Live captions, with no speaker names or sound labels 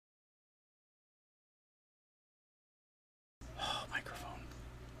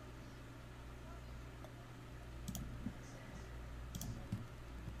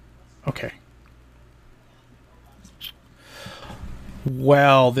Okay.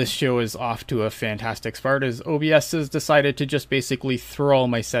 Well, this show is off to a fantastic start as OBS has decided to just basically throw all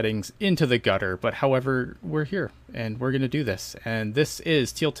my settings into the gutter. But however, we're here and we're going to do this. And this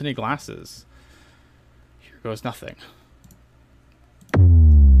is Teal Tinted Glasses. Here goes nothing.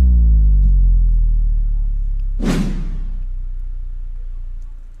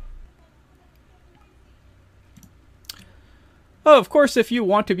 Oh, of course, if you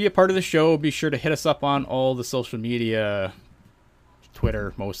want to be a part of the show, be sure to hit us up on all the social media.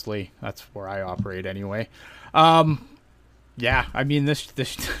 Twitter mostly. That's where I operate anyway. Yeah, I mean this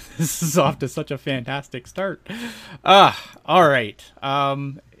this is off to such a fantastic start. All right.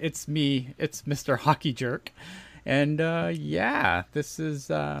 It's me. It's Mr. Hockey Jerk, and yeah, this is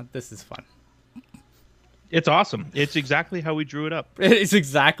fun. It's awesome. It's exactly how we drew it up. It's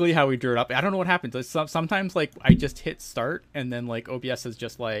exactly how we drew it up. I don't know what happens. Sometimes like I just hit start, and then like OBS is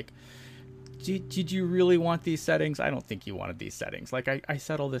just like, did you really want these settings? I don't think you wanted these settings. Like I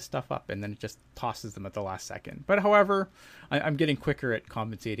set all this stuff up and then it just tosses them at the last second. But however, I'm getting quicker at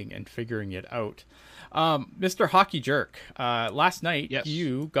compensating and figuring it out. Mr. Hockey Jerk, last night Yes.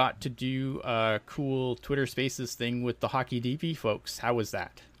 you got to do a cool Twitter Spaces thing with the Hockey DB folks. How was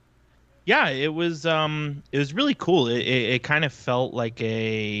that? Yeah, it was really cool. It kind of felt like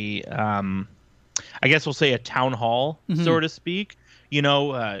a I guess we'll say a town hall, so to speak. You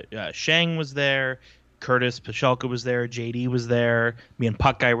know, Shang was there, Curtis Pashelka was there, JD was there, me and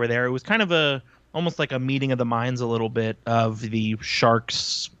Puck Guy were there. It was kind of almost like a meeting of the minds a little bit of the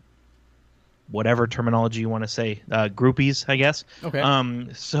Sharks, whatever terminology you want to say, groupies, I guess. Okay.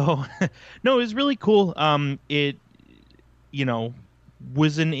 So no, it was really cool. It, you know,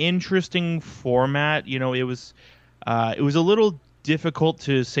 was an interesting format. You know, it was a little difficult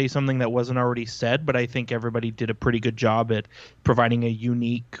to say something that wasn't already said, but I think everybody did a pretty good job at providing a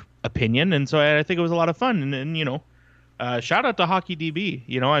unique opinion, and so I think it was a lot of fun. And you know, shout out to Hockey DB.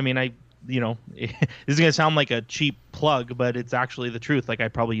 You know, I mean, this is gonna sound like a cheap plug, but it's actually the truth. Like I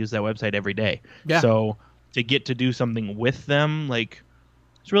probably use that website every day. Yeah. So to get to do something with them, like,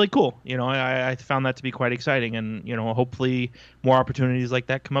 it's really cool. You know, I found that to be quite exciting, and you know, hopefully more opportunities like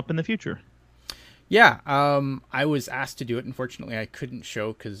that come up in the future. Yeah, I was asked to do it. Unfortunately, I couldn't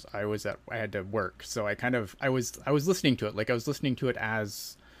show because I had to work. So I was listening to it. Like I was listening to it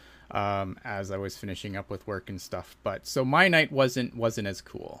as I was finishing up with work and stuff. But so my night wasn't as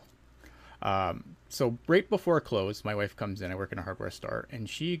cool. So right before close, my wife comes in. I work in a hardware store, and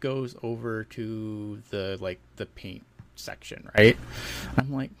she goes over to the paint section. Right?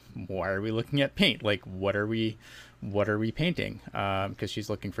 I'm like, why are we looking at paint? Like, what are we painting? Because she's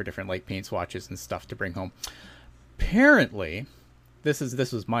looking for different like paint swatches and stuff to bring home. Apparently, this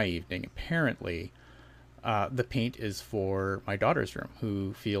was my evening. Apparently, the paint is for my daughter's room,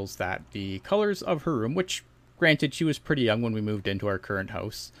 who feels that the colors of her room, which granted she was pretty young when we moved into our current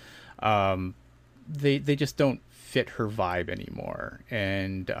house, they just don't fit her vibe anymore,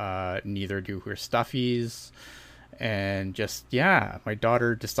 and neither do her stuffies. And just, yeah, my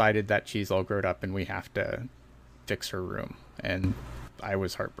daughter decided that she's all grown up and we have to fix her room, and I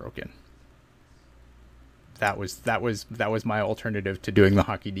was heartbroken. That was my alternative to doing the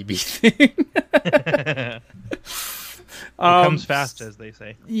Hockey DB thing. It comes fast, as they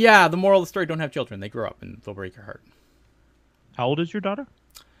say. Yeah, the moral of the story: don't have children. They grow up and they'll break your heart. How old is your daughter?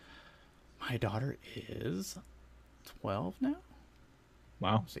 My daughter is 12 now.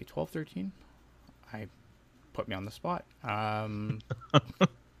 Wow. Say 12, 13. I put me on the spot.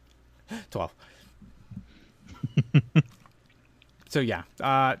 12. So yeah,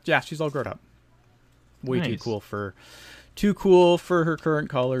 she's all grown up. Way Nice. too cool for her current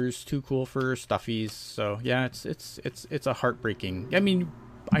colors. Too cool for her stuffies. So yeah, it's a heartbreaking. I mean,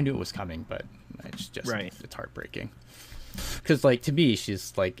 I knew it was coming, but it's just Right. it's heartbreaking. Because like to me,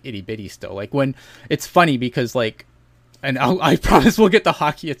 she's like itty bitty still. Like when it's funny because like, and I promise we'll get the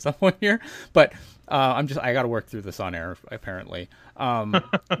hockey at some point here, but I got to work through this on air apparently. When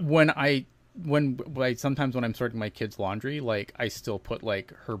sometimes when I'm sorting my kids' laundry, like I still put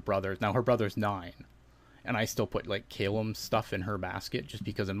like her brother's. Now her brother's 9, and I still put like Caleb's stuff in her basket just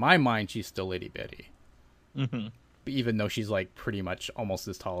because in my mind she's still itty bitty. Mm-hmm. Even though she's like pretty much almost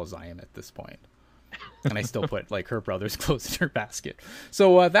as tall as I am at this point, and I still put like her brother's clothes in her basket.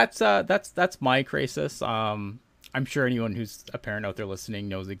 So that's my crisis. I'm sure anyone who's a parent out there listening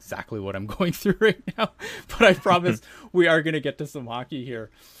knows exactly what I'm going through right now, but I promise we are going to get to some hockey here.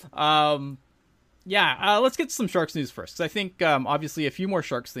 Let's get to some Sharks news first. 'Cause I think obviously a few more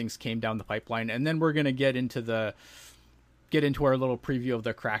Sharks things came down the pipeline, and then we're going to get into our little preview of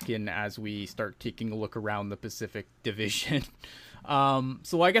the Kraken as we start taking a look around the Pacific Division.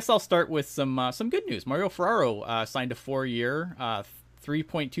 So I guess I'll start with some good news. Mario Ferraro signed a 4-year,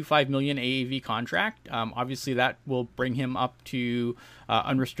 3.25 million AAV contract. Obviously, that will bring him up to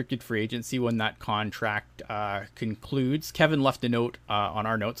unrestricted free agency when that contract concludes. Kevin left a note on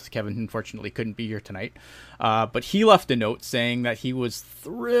our notes. Kevin unfortunately couldn't be here tonight, but he left a note saying that he was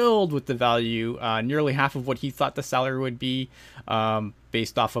thrilled with the value, nearly half of what he thought the salary would be,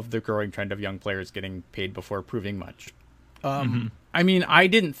 based off of the growing trend of young players getting paid before proving much. I mean, I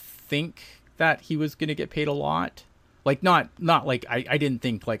didn't think that he was going to get paid a lot. Like, not like, I didn't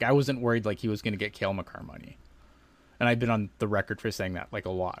think, like, I wasn't worried, like, he was going to get Cale Makar money. And I've been on the record for saying that, like,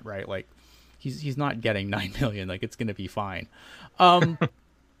 a lot, right? Like, he's not getting $9 million. Like, it's going to be fine. I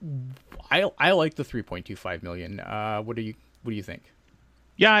like the 3.25 million. What do you think?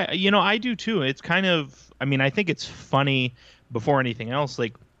 Yeah, I do too. It's kind of, I mean, I think it's funny before anything else.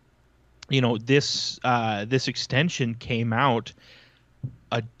 Like, this extension came out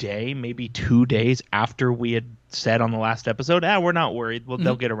a day, maybe 2 days after we had said on the last episode, we're not worried. Well,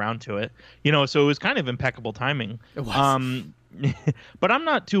 they'll get around to it. So it was kind of impeccable timing. It was. But I'm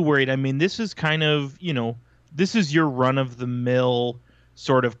not too worried. I mean, this is kind of, this is your run of the mill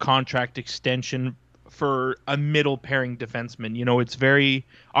sort of contract extension for a middle pairing defenseman. It's very,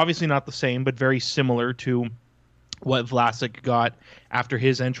 obviously not the same, but very similar to what Vlasic got after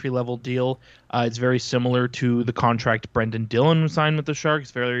his entry-level deal. It's very similar to the contract Brendan Dillon signed with the Sharks,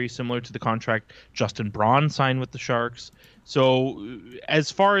 very similar to the contract Justin Braun signed with the Sharks. So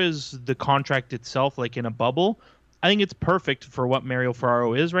as far as the contract itself, like in a bubble, I think it's perfect for what Mario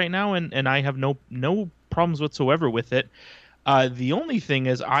Ferraro is right now, and I have no problems whatsoever with it. The only thing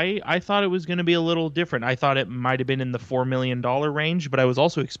is I thought it was going to be a little different. I thought it might have been in the $4 million range, but I was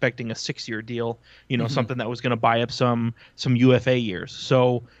also expecting a 6-year deal, something that was going to buy up some UFA years.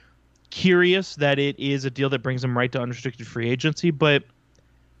 So curious that it is a deal that brings him right to unrestricted free agency, but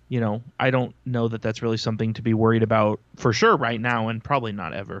I don't know that that's really something to be worried about for sure right now, and probably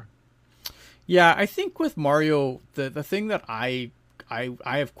not ever. Yeah, I think with Mario, the thing that I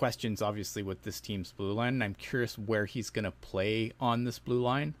have questions, obviously, with this team's blue line, and I'm curious where he's going to play on this blue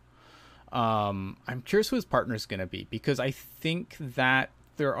line. I'm curious who his partner is going to be, because I think that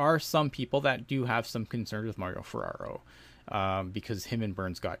there are some people that do have some concerns with Mario Ferraro, because him and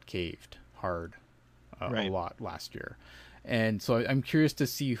Burns got caved hard a lot last year. And so I'm curious to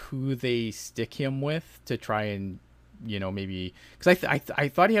see who they stick him with to try and, maybe, because I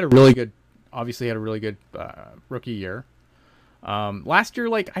thought he had a really good, obviously had a really good rookie year. Last year,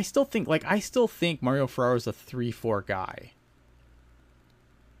 I still think Mario Ferraro is a 3-4 guy.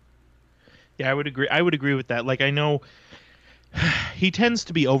 Yeah, I would agree with that. Like, I know he tends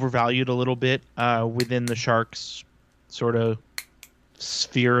to be overvalued a little bit within the Sharks sort of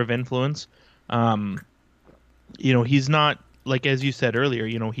sphere of influence. He's not, like, as you said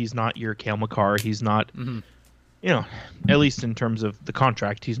earlier, he's not your Cale Makar. He's not, at least in terms of the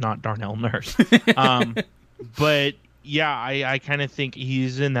contract, he's not Darnell Nurse. But yeah, I kind of think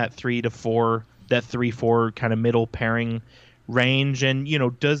he's in that 3-4, that 3-4 kind of middle pairing range. And,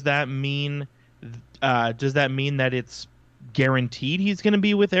 does that mean that it's guaranteed he's going to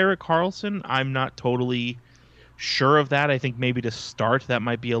be with Erik Karlsson? I'm not totally sure of that. I think maybe to start, that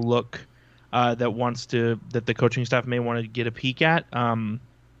might be a look that the coaching staff may want to get a peek at.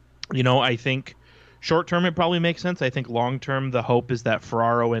 I think short term it probably makes sense. I think long term the hope is that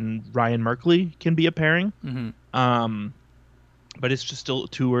Ferraro and Ryan Merkley can be a pairing. But it's just still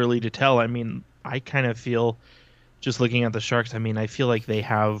too early to tell. I mean, I kind of feel, just looking at the Sharks, I mean, I feel like they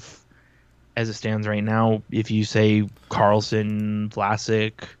have, as it stands right now, if you say Karlsson,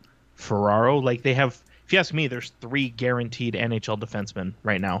 Vlasic, Ferraro, like they have, if you ask me, there's 3 guaranteed NHL defensemen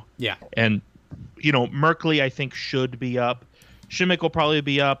right now. Yeah. And, Merkley, I think, should be up. Schmick will probably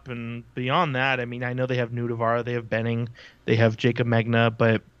be up, and beyond that, I mean, I know they have Nudavara, they have Benning, they have Jacob Megna,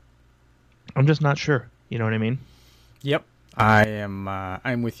 but I'm just not sure. You know what I mean? Yep.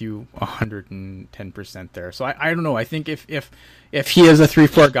 I'm with you 110% there. So I don't know. I think if he is a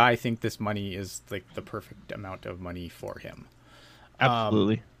 3-4 guy, I think this money is like the perfect amount of money for him.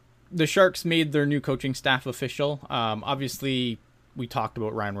 Absolutely. The Sharks made their new coaching staff official. Obviously, we talked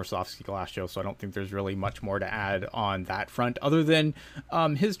about Ryan Warsofsky last show, so I don't think there's really much more to add on that front, other than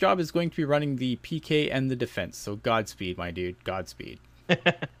his job is going to be running the PK and the defense. So Godspeed, my dude. Godspeed.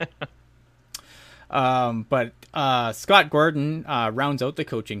 But Scott Gordon rounds out the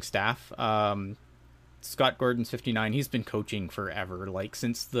coaching staff. Scott Gordon's 59. He's been coaching forever, like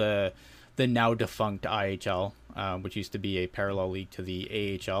since the the now defunct IHL, which used to be a parallel league to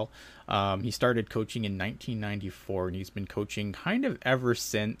the AHL. He started coaching in 1994, and he's been coaching kind of ever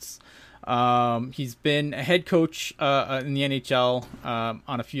since. He's been a head coach in the NHL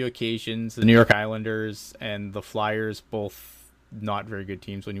on a few occasions. The New York Islanders and the Flyers, both not very good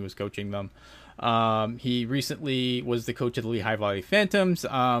teams when he was coaching them. He recently was the coach of the Lehigh Valley Phantoms,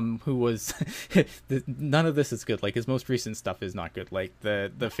 who was none of this is good. Like, his most recent stuff is not good. Like,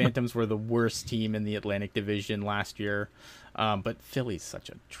 the Phantoms were the worst team in the Atlantic Division last year. But Philly's such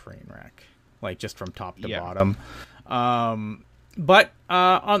a train wreck, like, just from top to bottom. But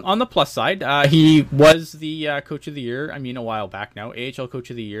on the plus side, he was the coach of the year. I mean, a while back now, AHL coach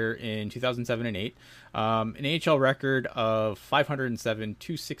of the year in 2007 and 8. An AHL record of 507,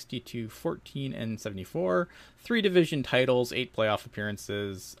 262, 14, and 74. 3 division titles, 8 playoff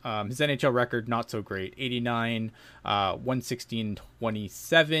appearances. His NHL record, not so great. 89, 116,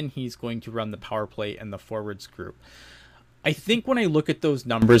 27. He's going to run the power play and the forwards group. I think when I look at those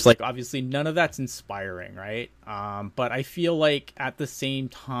numbers, like, obviously none of that's inspiring, right? But I feel like at the same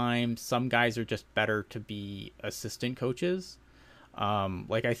time, some guys are just better to be assistant coaches.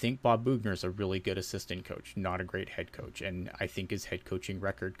 Like, I think Bob Bugner's a really good assistant coach, not a great head coach. And I think his head coaching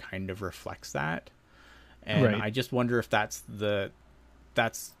record kind of reflects that. And right. I just wonder if that's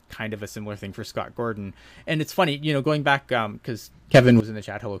kind of a similar thing for Scott Gordon. And it's funny, going back, because Kevin was in the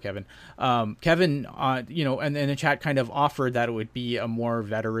chat. Hello, Kevin. Kevin, and the chat kind of offered that it would be a more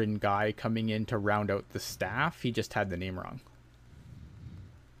veteran guy coming in to round out the staff. He just had the name wrong.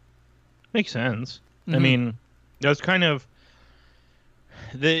 Makes sense. Mm-hmm. I mean, that's kind of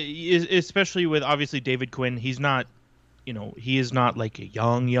especially with obviously David Quinn. He's not, he is not like a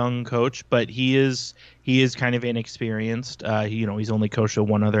young coach, but he is kind of inexperienced. He's only coached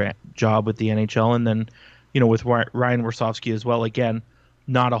one other job with the NHL, and then, with Ryan Warsofsky as well. Again,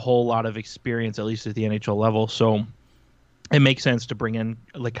 not a whole lot of experience, at least at the NHL level. So it makes sense to bring in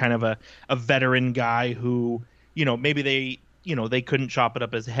like kind of a veteran guy who, maybe they couldn't chop it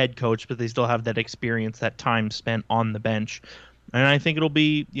up as a head coach, but they still have that experience, that time spent on the bench. And I think it'll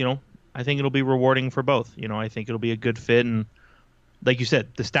be, rewarding for both. I think it'll be a good fit. And like you said,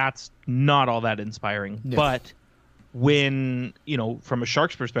 the stats, not all that inspiring. Yeah. But when, from a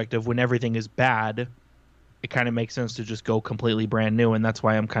Sharks perspective, when everything is bad, it kind of makes sense to just go completely brand new. And that's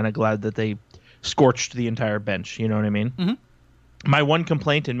why I'm kind of glad that they scorched the entire bench. You know what I mean? Mm-hmm. My one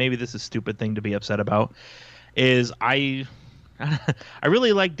complaint, and maybe this is a stupid thing to be upset about, is I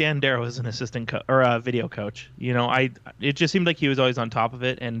really like Dan Darrow as an assistant or a video coach. It just seemed like he was always on top of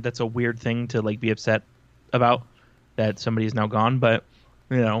it, and that's a weird thing to like be upset about that somebody is now gone. But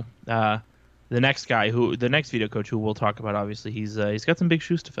the next video coach who we'll talk about, obviously he's got some big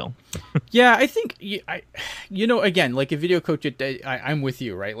shoes to fill. Yeah, I think again, like a video coach, I'm with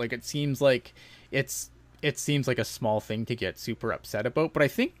you, right? Like it seems like it seems like a small thing to get super upset about, but I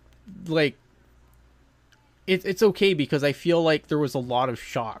think like it's okay, because I feel like there was a lot of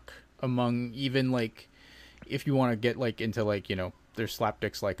shock among, even like, if you want to get like into like, there's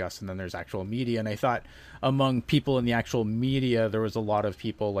slapdicks like us and then there's actual media. And I thought among people in the actual media, there was a lot of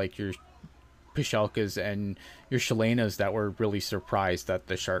people like your Pichelkas and your Shalenas that were really surprised that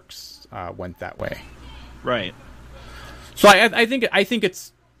the Sharks went that way. Right. So I think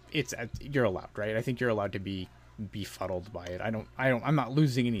it's you're allowed, right? I think you're allowed to be befuddled by it. I'm not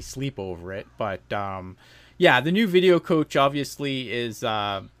losing any sleep over it, but yeah, the new video coach obviously is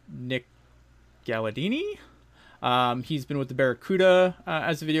Nick Galladini. He's been with the Barracuda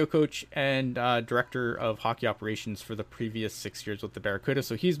as a video coach and director of hockey operations for the previous 6 years with the Barracuda,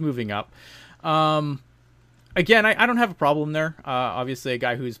 so he's moving up. Again, I don't have a problem there. Obviously, a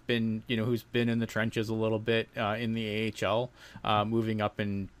guy who's been in the trenches a little bit in the AHL, moving up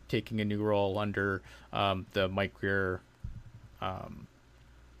and taking a new role under the Mike Grier.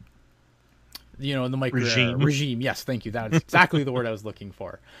 In the Mike regime. Yes, thank you. That's exactly the word I was looking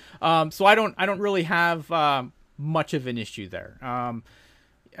for. So I don't really have much of an issue there. A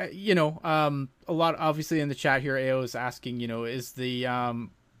lot obviously in the chat here. AO is asking, is the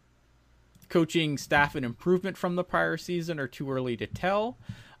coaching staff an improvement from the prior season or too early to tell?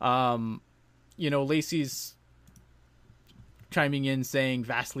 Lacey's chiming in saying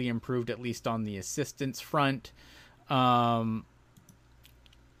vastly improved, at least on the assistants front. Like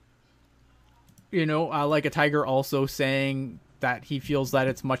a Tiger also saying that he feels that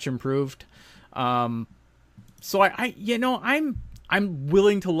it's much improved. So I'm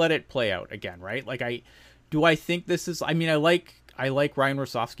willing to let it play out again, right? Like I think this is, I like Ryan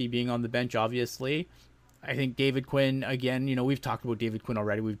Warsofsky being on the bench, obviously. I think David Quinn, again, we've talked about David Quinn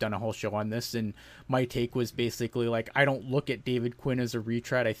already. We've done a whole show on this, and my take was basically like, I don't look at David Quinn as a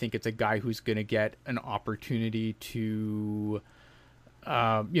retread. I think it's a guy who's going to get an opportunity to,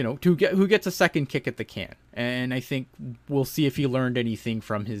 who gets a second kick at the can. And I think we'll see if he learned anything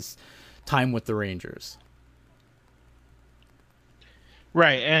from his time with the Rangers.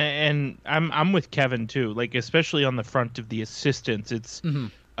 Right, and I'm with Kevin too. Like, especially on the front of the assistants, it's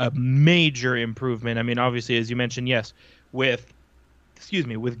a major improvement. I mean, obviously, as you mentioned, yes, with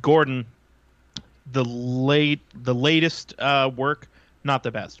Gordon, the latest work, not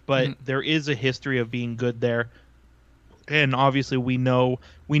the best, but there is a history of being good there, and obviously we know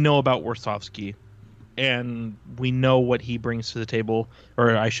about Warsofsky, and we know what he brings to the table,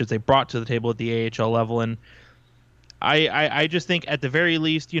 or I should say, brought to the table at the AHL level, and I just think at the very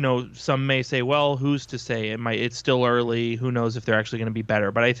least, some may say, well, who's to say? It's still early. Who knows if they're actually going to be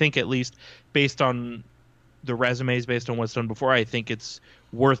better? But I think at least based on the resumes, based on what's done before, I think it's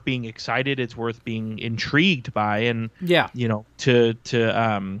worth being excited. It's worth being intrigued by. And, to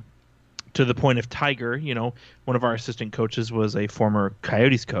the point of Tiger, one of our assistant coaches was a former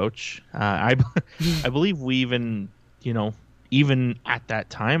Coyotes coach. I believe we even at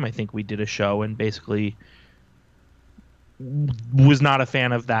that time, I think we did a show and basically was not a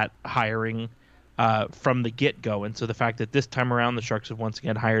fan of that hiring from the get-go. And so the fact that this time around the Sharks have once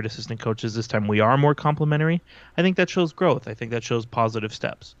again hired assistant coaches, this time we are more complimentary, I think that shows growth. I think that shows positive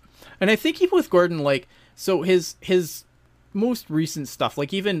steps. And I think even with Gordon, like, so his most recent stuff,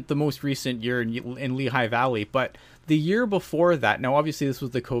 like even the most recent year in Lehigh Valley, but the year before that, now obviously this was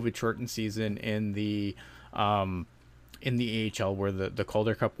the COVID shortened season in the AHL where the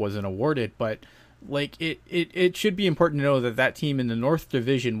Calder Cup wasn't awarded, but like it should be important to know that team in the North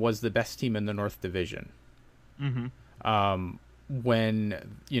Division was the best team in the North Division.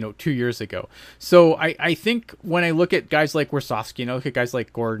 When 2 years ago. So I think when I look at guys like Warsofsky and I look at guys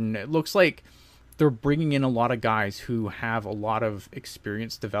like Gordon, it looks like they're bringing in a lot of guys who have a lot of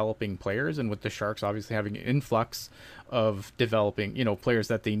experience developing players, and with the Sharks obviously having an influx of developing players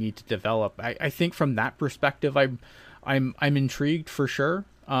that they need to develop. I think from that perspective, I'm intrigued for sure.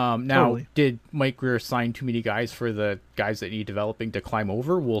 Now, totally. Did Mike Grier sign too many guys for the guys that need developing to climb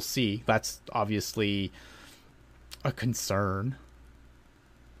over? We'll see. That's obviously a concern,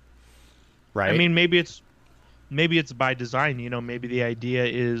 right? I mean, maybe it's by design. Maybe the idea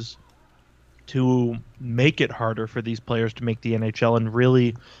is to make it harder for these players to make the NHL and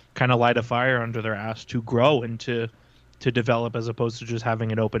really kind of light a fire under their ass to grow and to develop, as opposed to just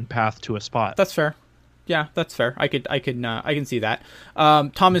having an open path to a spot. That's fair. Yeah, that's fair. I can see that.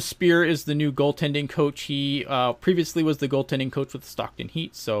 Thomas Spear is the new goaltending coach. He previously was the goaltending coach with the Stockton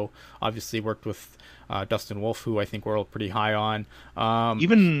Heat, so obviously worked with Dustin Wolf, who I think we're all pretty high on.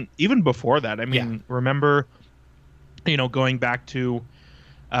 Even before that, I mean, remember, going back to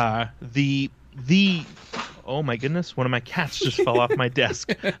the oh my goodness, one of my cats just fell off my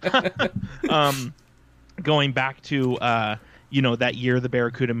desk. Going back to that year the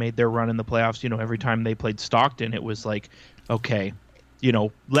Barracuda made their run in the playoffs, every time they played Stockton, it was like, okay,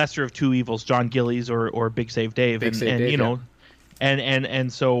 lesser of two evils, John Gillies or Big Save Dave.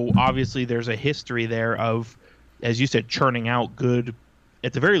 And so obviously there's a history there of, as you said, churning out good,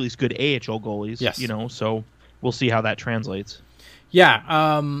 at the very least, good AHL goalies. Yes. So we'll see how that translates.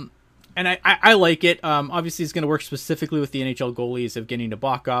 Yeah. And I like it. Obviously, it's going to work specifically with the NHL goalies. Evgeny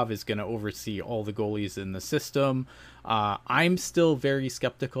Nabokov is going to oversee all the goalies in the system. I'm still very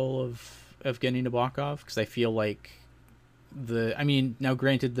skeptical of Evgeny Nabokov because I feel like now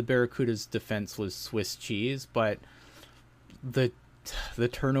granted the Barracuda's defense was Swiss cheese, but the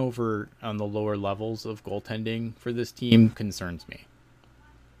turnover on the lower levels of goaltending for this team concerns me.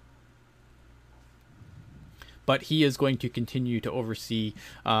 But he is going to continue to oversee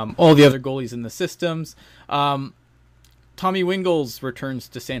all the other goalies in the systems. Tommy Wingles returns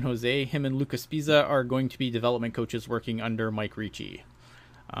to San Jose. Him and Lucas Pisa are going to be development coaches working under Mike Ricci,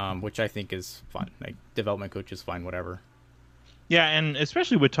 which I think is fun. Like, development coaches, fine, whatever. Yeah, and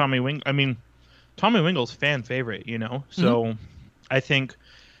especially with Tommy Wingles. I mean, Tommy Wingles, fan favorite, So I think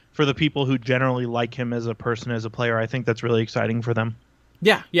for the people who generally like him as a person, as a player, I think that's really exciting for them.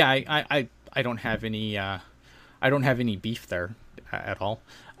 Yeah. I don't have any... I don't have any beef there at all.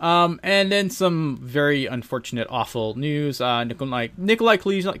 And then some very unfortunate, awful news. Nikolai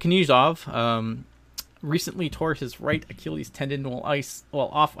Knyzhov recently tore his right Achilles tendon while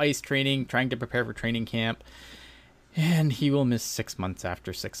off ice training, trying to prepare for training camp. And he will miss 6 months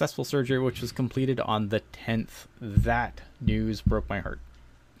after successful surgery, which was completed on the 10th. That news broke my heart.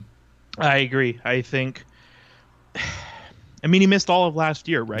 I agree. I think... he missed all of last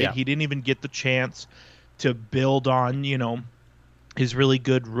year, right? Yeah. He didn't even get the chance to build on, his really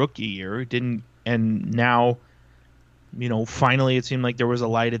good rookie year. Didn't, and now, finally it seemed like there was a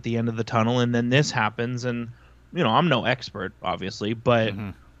light at the end of the tunnel, and then this happens, and I'm no expert, obviously, but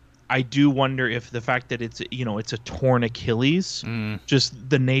I do wonder if the fact that it's a torn Achilles, just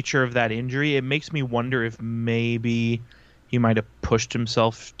the nature of that injury, it makes me wonder if maybe he might have pushed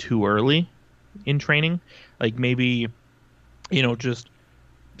himself too early in training, like maybe just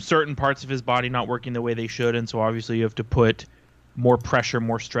certain parts of his body not working the way they should, and so obviously you have to put more pressure,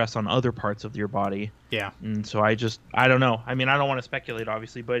 more stress on other parts of your body. Yeah. And so I don't know. I mean, I don't want to speculate,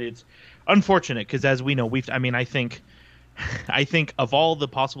 obviously, but it's unfortunate because, as we know, I think of all the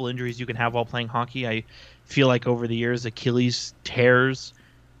possible injuries you can have while playing hockey, I feel like over the years, Achilles tears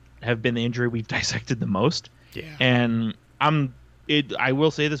have been the injury we've dissected the most. Yeah. And I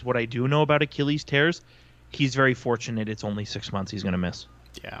will say this, what I do know about Achilles tears, he's very fortunate it's only 6 months he's going to miss.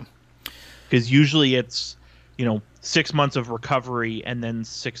 Yeah. Because usually it's, 6 months of recovery and then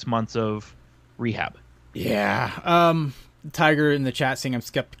 6 months of rehab. Yeah. Tiger in the chat saying I'm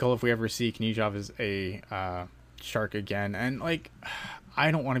skeptical if we ever see Knyzhov as a Shark again. And, like,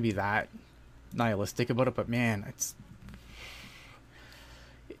 I don't want to be that nihilistic about it, but, man,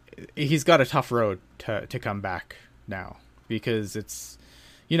 he's got a tough road to come back now because it's,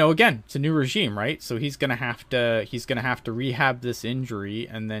 again, it's a new regime, right? So he's gonna have to rehab this injury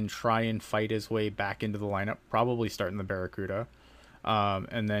and then try and fight his way back into the lineup, probably starting the Barracuda,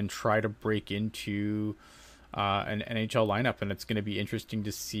 and then try to break into an NHL lineup. And it's going to be interesting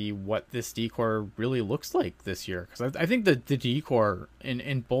to see what this D-Corps really looks like this year, because I think the D-Corps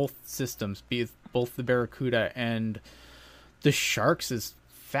in both systems, be it both the Barracuda and the Sharks, is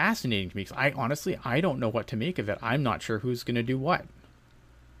fascinating to me because I don't know what to make of it. I'm not sure who's going to do what.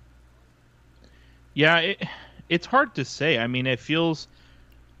 Yeah, it's hard to say. I mean, it feels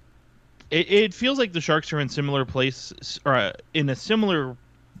like the Sharks are in similar place, or in a similar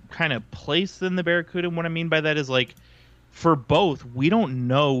kind of place than the Barracuda. And what I mean by that is, like, for both, we don't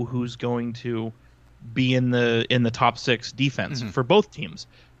know who's going to be in the top six defense for both teams.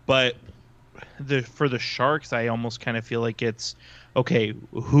 But for the Sharks, I almost kind of feel like it's okay.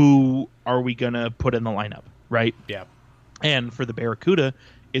 Who are we gonna put in the lineup, right? Yeah. And for the Barracuda,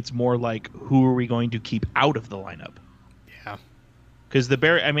 it's more like, who are we going to keep out of the lineup? Yeah. Because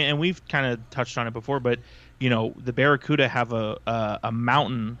and we've kind of touched on it before, but, the Barracuda have a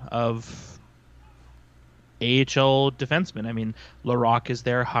mountain of AHL defensemen. I mean, Larocque is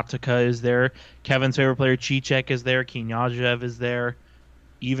there, Hatakka is there, Kevin's favorite player, Cicek is there, Knyzhov is there.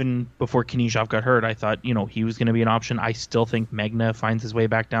 Even before Knyzhov got hurt, I thought, he was going to be an option. I still think Megna finds his way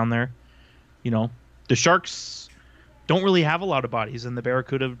back down there. The Sharks don't really have a lot of bodies, and the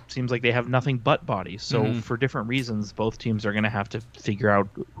Barracuda seems like they have nothing but bodies. So for different reasons, both teams are going to have to figure out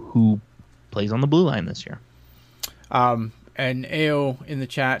who plays on the blue line this year. And AO in the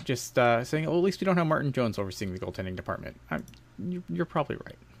chat just saying, at least we don't have Martin Jones overseeing the goaltending department. You're probably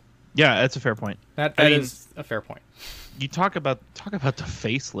right. Yeah, that's a fair point. That is a fair point. You talk about the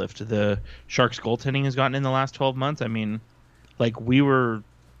facelift the Sharks goaltending has gotten in the last 12 months. I mean, like, we were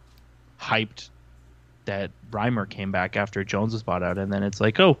hyped that Reimer came back after Jones was bought out, and then it's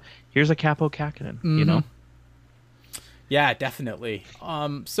like, oh, here's a Capo Kähkönen, Yeah, definitely.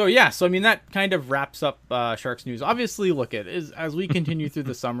 So I mean, that kind of wraps up Sharks news. Obviously, look, as we continue through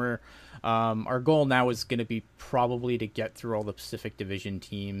the summer, our goal now is going to be probably to get through all the Pacific Division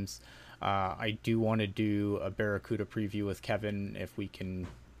teams. I do want to do a Barracuda preview with Kevin if we can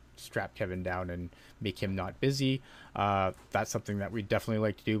strap Kevin down and make him not busy. That's something that we'd definitely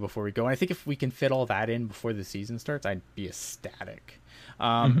like to do before we go. And I think if we can fit all that in before the season starts, I'd be ecstatic.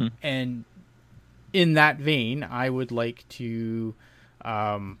 And in that vein, I would like to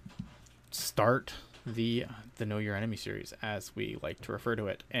start the Know Your Enemy series, as we like to refer to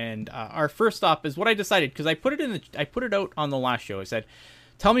it. And our first stop is what I decided, because I put it out on the last show. I said,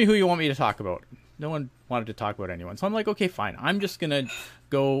 tell me who you want me to talk about. No one wanted to talk about anyone. So I'm like, okay, fine. I'm just going to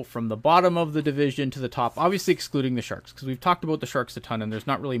go from the bottom of the division to the top, obviously excluding the Sharks, because we've talked about the Sharks a ton, and there's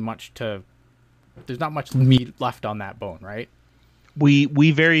not much meat left on that bone, right?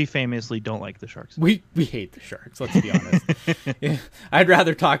 We very famously don't like the Sharks. We hate the Sharks, let's be honest. Yeah, I'd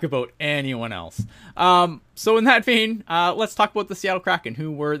rather talk about anyone else. So in that vein, let's talk about the Seattle Kraken,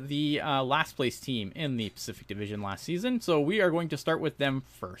 who were the last place team in the Pacific Division last season. So we are going to start with them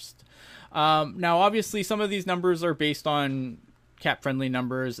first. Now, obviously, some of these numbers are based on cap-friendly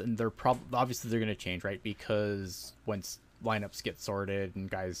numbers, and they're obviously they're going to change, right? Because once lineups get sorted and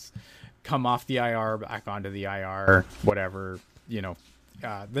guys come off the IR back onto the IR, whatever,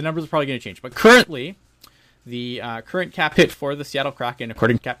 the numbers are probably going to change. But currently, The current cap hit for the Seattle Kraken,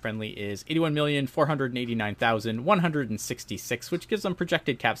 according to Cap Friendly, is 81,489,166, which gives them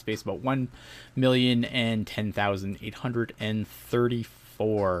projected cap space about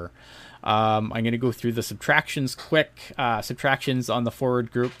 1,010,834. I'm going to go through the subtractions quick. Subtractions on the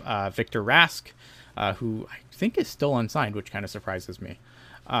forward group: Victor Rask, who I think is still unsigned, which kind of surprises me,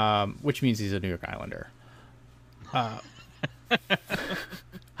 which means he's a New York Islander.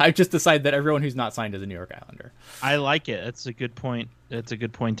 I've just decided that everyone who's not signed is a New York Islander. I like it. That's a good point. That's a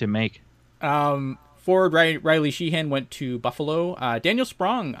good point to make. Forward Riley Sheehan went to Buffalo. Daniel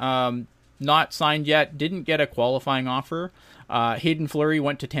Sprong, not signed yet, didn't get a qualifying offer. Hayden Fleury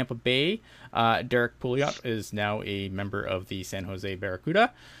went to Tampa Bay. Derek Pouliot is now a member of the San Jose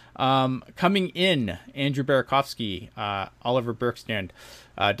Barracuda. Coming in, Andrew Burakovsky, Oliver Bergstrand,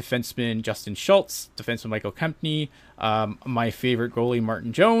 defenseman Justin Schultz, defenseman Michael Kempney, my favorite goalie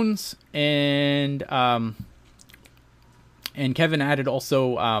Martin Jones, and Kevin added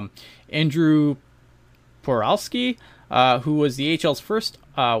also Andrew Poralski, who was the AHL's first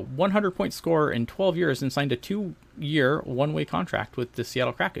 100-point scorer in 12 years and signed a 2-year one-way contract with the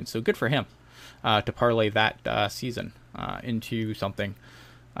Seattle Kraken. So good for him to parlay that season into something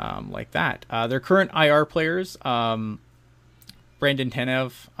like that. Their current IR players, Brandon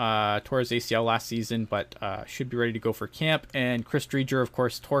Tanev tore his ACL last season, but should be ready to go for camp. And Chris Driedger, of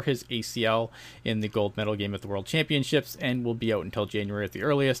course, tore his ACL in the gold medal game at the World Championships and will be out until January at the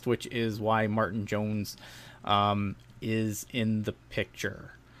earliest, which is why Martin Jones is in the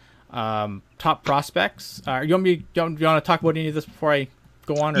picture. Top prospects. You want to talk about any of this before I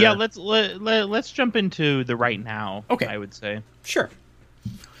go on? Or? Yeah, let's jump into the right now. Okay, I would say sure.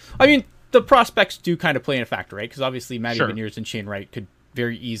 I mean, the prospects do kind of play in a factor, right? Because obviously Matty Beniers and Shane Wright could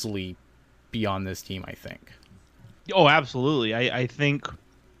very easily be on this team, I think. Oh, absolutely. I think,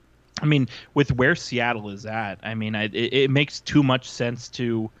 I mean, with where Seattle is at, I mean, it makes too much sense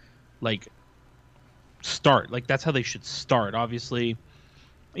to, like, start. Like, that's how they should start. Obviously,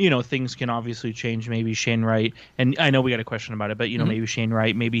 you know, things can obviously change. Maybe Shane Wright, and I know we got a question about it, but, you know, maybe Shane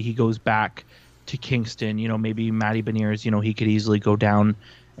Wright, maybe he goes back to Kingston. You know, maybe Matty Beniers, you know, he could easily go down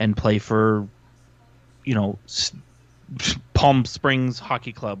and play for, you know, Palm Springs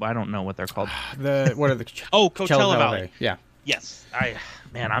Hockey Club. I don't know what they're called. What are the? Coachella Valley. Yeah. Yes.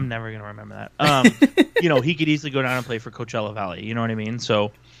 I'm never gonna remember that. You know, he could easily go down and play for Coachella Valley. You know what I mean?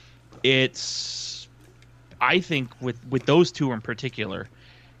 So I think with those two in particular,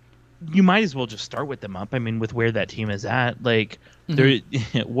 you might as well just start with them up. I mean, with where that team is at, like,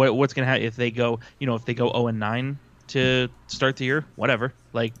 what's gonna happen if they go 0-9 to start the year? Whatever.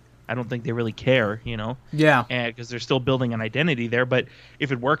 Like, I don't think they really care, you know? Yeah. Because they're still building an identity there. But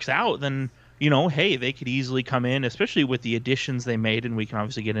if it works out, then, you know, hey, they could easily come in, especially with the additions they made, and we can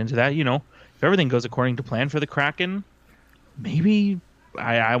obviously get into that. You know, if everything goes according to plan for the Kraken, maybe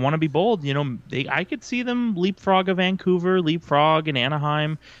I want to be bold. You know, I could see them leapfrog a Vancouver, leapfrog in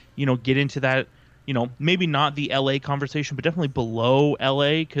Anaheim, you know, get into that, you know, maybe not the LA conversation, but definitely below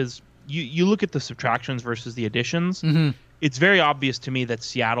LA, because you look at the subtractions versus the additions. It's very obvious to me that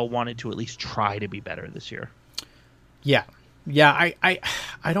Seattle wanted to at least try to be better this year. Yeah. I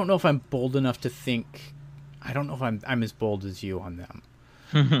don't know if I'm bold enough to think. I don't know if I'm as bold as you on them.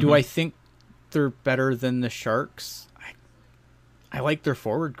 Do I think they're better than the Sharks? I like their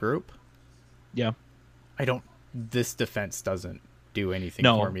forward group. Yeah. This defense doesn't do anything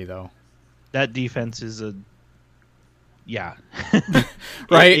for me, though. That defense is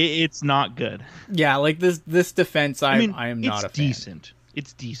right. It's not good. Yeah, like this defense, I am not a fan.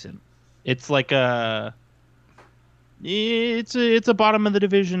 It's decent. It's like it's a bottom of the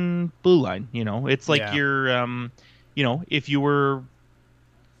division blue line. You know, it's like you're you know, if you were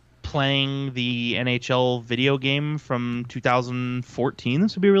playing the NHL video game from 2014,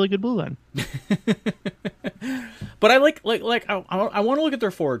 this would be a really good blue line. But I like I want to look at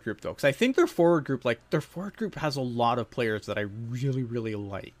their forward group, though, because I think their forward group has a lot of players that I really, really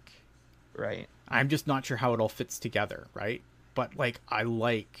like. Right. I'm just not sure how it all fits together, right? But we're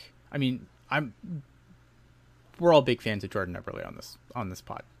all big fans of Jordan Eberle on this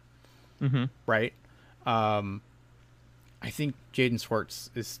pod, right? I think Jaden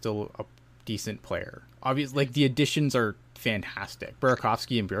Schwartz is still a decent player. Obviously, like, the additions are fantastic.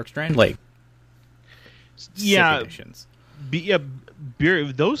 Burakovsky and Bjorkstrand, like, sick additions.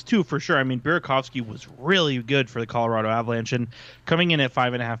 Those two for sure. I mean, Burakovsky was really good for the Colorado Avalanche, and coming in at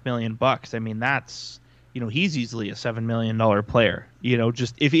 $5.5 million. I mean, that's, you know, he's easily a $7 million player. You know,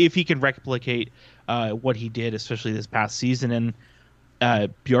 just if he can replicate what he did, especially this past season. And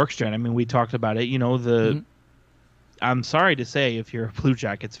Bjorkstrand, I mean, we talked about it. You know, I'm sorry to say, if you're a Blue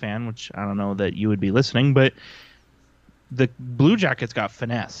Jackets fan, which I don't know that you would be listening, but the Blue Jackets got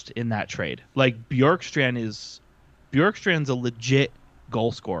finessed in that trade. Like Bjorkstrand's a legit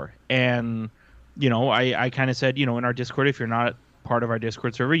goal scorer, and I kind of said, in our Discord, if you're not part of our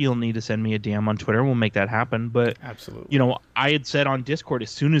Discord server, you'll need to send me a DM on Twitter. We'll make that happen. But absolutely, I had said on Discord as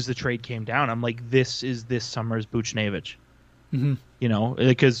soon as the trade came down, I'm like, this is this summer's Buchnevich.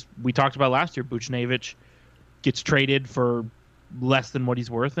 Because we talked about last year, Buchnevich gets traded for less than what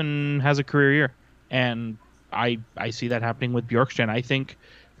he's worth and has a career year, and I see that happening with Bjorkstrand. I think,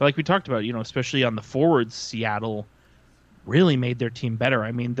 like we talked about, especially on the forwards, Seattle really made their team better.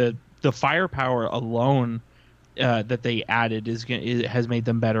 I mean, the firepower alone that they added has made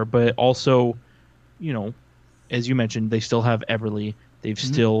them better. But also, as you mentioned, they still have Eberle. They've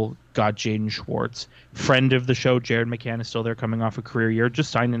still got Jaden Schwartz. Friend of the show, Jared McCann, is still there, coming off a career year,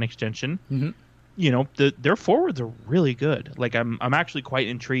 just signed an extension. Their forwards are really good. Like I'm actually quite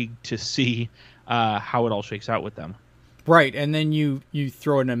intrigued to see how it all shakes out with them. Right, and then you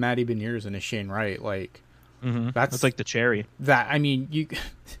throw in a Matty Beniers and a Shane Wright, like that's like the cherry. That, I mean, you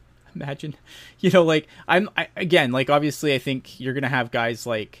imagine, obviously I think you're gonna have guys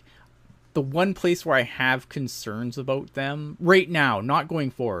like, the one place where I have concerns about them right now, not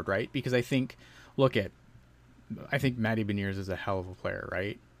going forward, right? Because I think Matty Beniers is a hell of a player,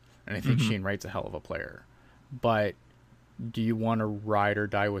 right? And I think Shane Wright's a hell of a player. But do you want to ride or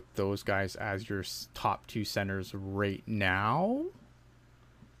die with those guys as your top two centers right now?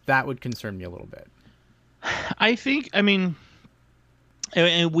 That would concern me a little bit.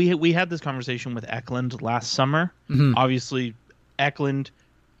 And we had this conversation with Eklund last summer. Obviously, Eklund,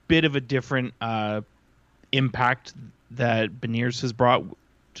 bit of a different impact that Beniers has brought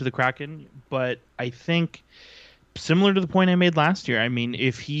to the Kraken, but I think similar to the point I made last year, I mean,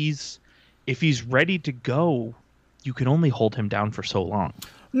 if he's ready to go, you can only hold him down for so long.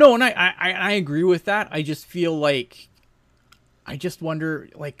 No, and I agree with that. I just feel like, I just wonder,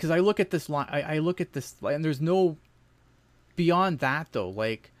 like, because I look at this line, I look at this, and there's no beyond that though.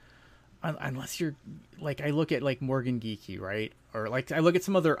 Like, unless you're like, I look at like Morgan Geekie, right? Or like I look at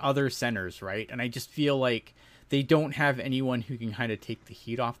some other centers, right? And I just feel like they don't have anyone who can kind of take the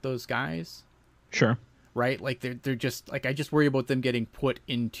heat off those guys. Sure. Right? Like they're just like, I just worry about them getting put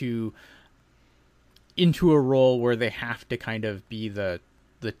into a role where they have to kind of be the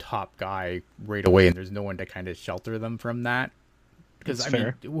top guy right away, and there's no one to kind of shelter them from that. Because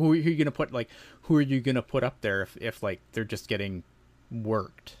mean, who are you gonna put up there if like they're just getting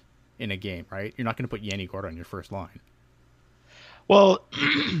worked in a game, right? You're not gonna put Yanni Gourde on your first line. Well,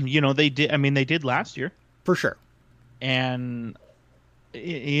 they did. I mean, they did last year for sure. And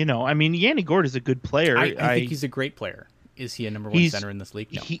Yanni Gourde is a good player. I think he's a great player. Is he a number one center in this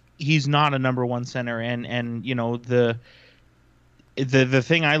league? No. He's not a number one center, and the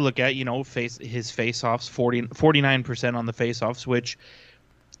thing I look at, his face-offs, 49% on the face-offs, which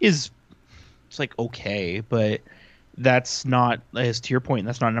is, it's like okay, but that's not, as to your point,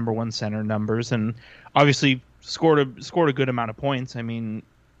 that's not number one center numbers, and obviously scored a good amount of points. I mean,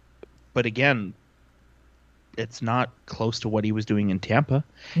 but again, it's not close to what he was doing in Tampa.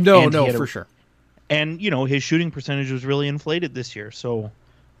 No, for sure. And his shooting percentage was really inflated this year, so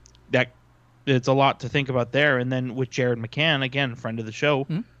that it's a lot to think about there. And then with Jared McCann, again, friend of the show,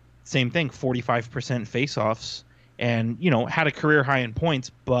 same thing, 45% face-offs, and had a career high in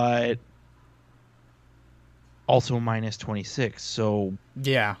points, but also minus 26. So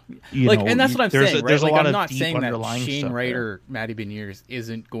yeah, and that's what I'm saying. Right? I'm not saying that Shane Wright or Matty Beniers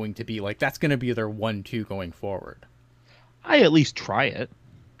isn't going to be like, that's going to be their 1-2 going forward. I at least try it.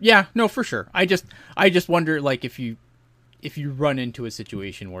 Yeah, no, for sure. I just wonder, like, if you run into a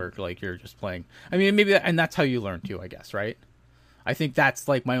situation where like you're just playing. I mean, maybe and that's how you learn too, I guess, right? I think that's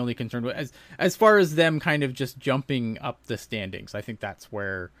like my only concern as far as them kind of just jumping up the standings. I think that's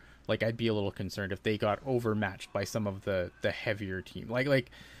where, like, I'd be a little concerned if they got overmatched by some of the heavier team, like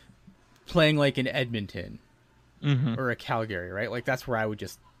playing like in Edmonton or a Calgary, right? Like that's where I would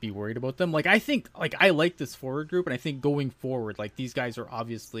just be worried about them. Like I think, like, I like this forward group, and I think going forward, like, these guys are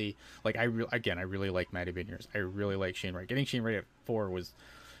obviously like, I really like Matty Beniers. I really like Shane Wright. Getting Shane Wright at 4 was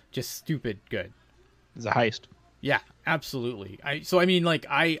just stupid good. It's a heist. Yeah, absolutely. I'm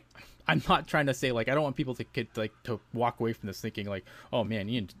not trying to say, like, I don't want people to walk away from this thinking like, oh man,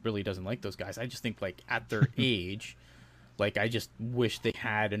 Ian really doesn't like those guys. I just think, like, at their age, like, I just wish they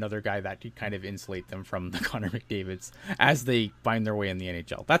had another guy that could kind of insulate them from the Connor McDavids as they find their way in the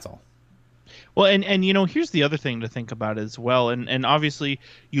NHL. That's all. Well, and here's the other thing to think about as well. And obviously,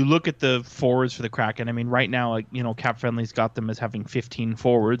 you look at the forwards for the Kraken. I mean, right now, Cap Friendly's got them as having 15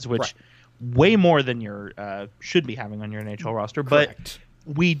 forwards, which way more than you should be having on your NHL roster. Correct.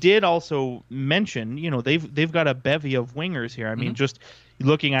 But we did also mention, they've got a bevy of wingers here. I mean, just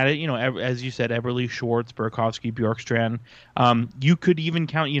looking at it, as you said, Eberle, Schwartz, Burakovsky, Bjorkstrand. You could even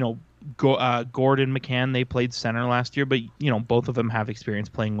count, Gordon, McCann. They played center last year, but both of them have experience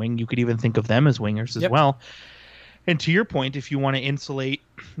playing wing. You could even think of them as wingers as well. And to your point, if you want to insulate,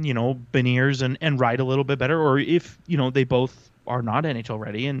 Beniers and Wright a little bit better, or if they both are not NHL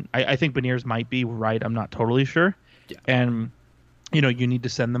ready, and I think Beniers might be right. I'm not totally sure. Yeah. And you need to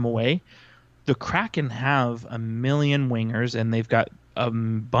send them away. The Kraken have a million wingers, and they've got a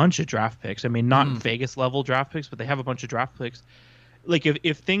bunch of draft picks. I mean, not Vegas level draft picks, but they have a bunch of draft picks. Like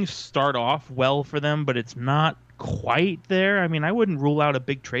if things start off well for them, but it's not quite there, I mean, I wouldn't rule out a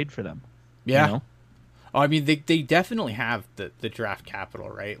big trade for them. Yeah. Oh, I mean, they definitely have the draft capital,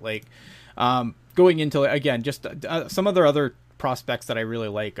 right? Like going into, again, just some of their other prospects that I really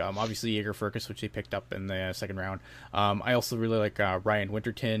like. Obviously, Jaeger Furcus, which they picked up in the second round. I also really like Ryan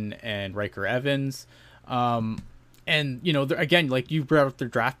Winterton and Riker Evans. And, again, like you brought up their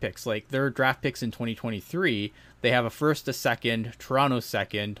draft picks, like their draft picks in 2023, they have a first, a second, Toronto's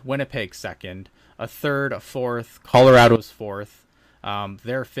second, Winnipeg's second, a third, a fourth, Colorado's fourth,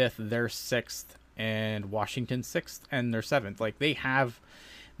 their fifth, their sixth, and Washington's sixth, and their seventh. Like they have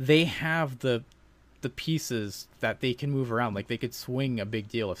the pieces that they can move around. Like they could swing a big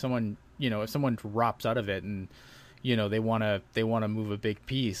deal if someone drops out of it and they want to move a big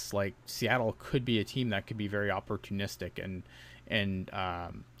piece. Like Seattle could be a team that could be very opportunistic and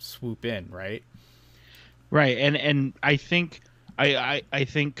swoop in, right? Right. And I think I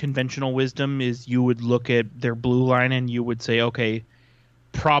think conventional wisdom is you would look at their blue line and you would say, okay,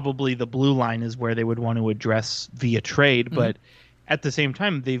 probably the blue line is where they would want to address via trade, but at the same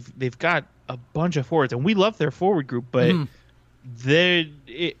time they've got a bunch of forwards, and we love their forward group, but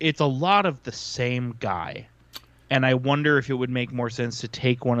it's a lot of the same guy. And I wonder if it would make more sense to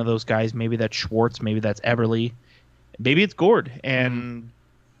take one of those guys. Maybe that's Schwartz, maybe that's Eberle, maybe it's Gord, and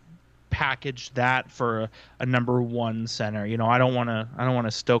package that for a number one center. I don't want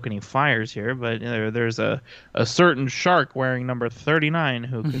to stoke any fires here, but there's a certain Shark wearing number 39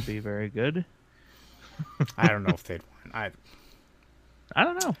 who could be very good. I don't know if they'd want. I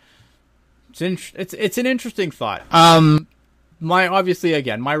don't know. It's an interesting thought. My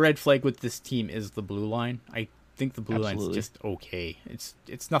red flag with this team is the blue line. I think the blue line's just okay.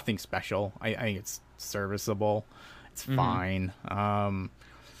 It's nothing special. I think it's serviceable. It's fine.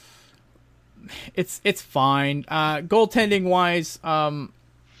 It's fine. Goaltending wise,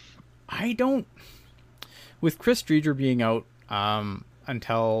 I don't. With Chris Driedger being out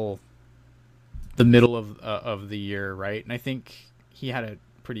until the middle of the year, right? And I think he had a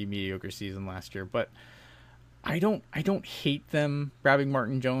pretty mediocre season last year, but I don't hate them grabbing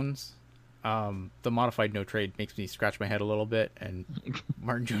Martin Jones. The modified no trade makes me scratch my head a little bit, and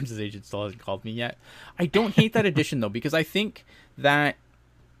Martin Jones' agent still hasn't called me yet. I don't hate that addition though, because I think that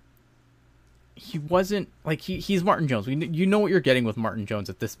he wasn't like he's Martin Jones. You know what you're getting with Martin Jones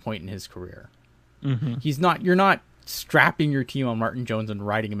at this point in his career. You're not strapping your team on Martin Jones and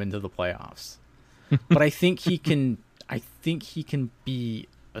riding him into the playoffs. But I think he can be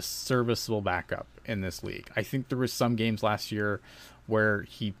a serviceable backup in this league. I think there was some games last year where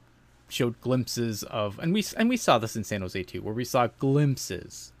he showed glimpses of, and we saw this in San Jose too, where we saw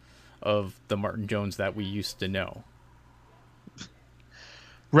glimpses of the Martin Jones that we used to know.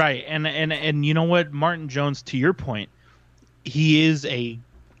 Right, and you know what, Martin Jones, to your point,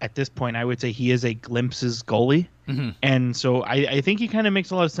 at this point, I would say he is a glimpses goalie. And so I think he kind of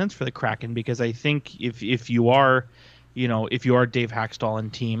makes a lot of sense for the Kraken, because I think if you are Dave Hackstall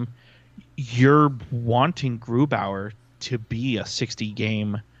and team, you're wanting Grubauer to be a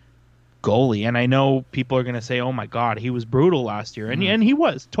 60-game goalie. And I know people are going to say, oh my God, he was brutal last year. And he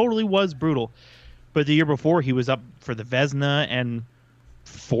totally was brutal. But the year before, he was up for the Vezina, and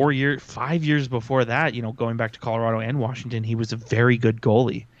 5 years before that, going back to Colorado and Washington, he was a very good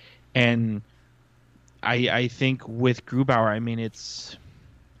goalie. And I think with Grubauer, I mean,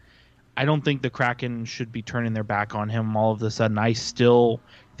 I don't think the Kraken should be turning their back on him all of a sudden. I still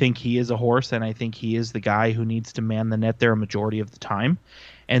think he is a horse, and I think he is the guy who needs to man the net there a majority of the time.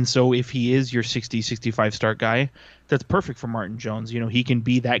 And so if he is your 60, 65 start guy, that's perfect for Martin Jones. He can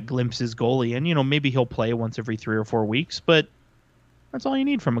be that glimpses goalie, and, maybe he'll play once every 3 or 4 weeks, but that's all you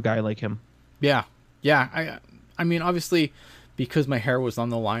need from a guy like him. Yeah. I mean, obviously, because my hair was on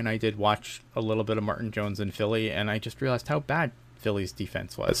the line, I did watch a little bit of Martin Jones in Philly, and I just realized how bad Philly's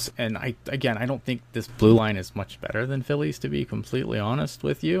defense was. And I don't think this blue line is much better than Philly's, to be completely honest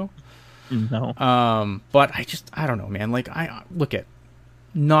with you. No. But I don't know, man. Like, I look at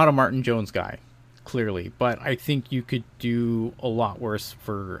not a Martin Jones guy, clearly, but I think you could do a lot worse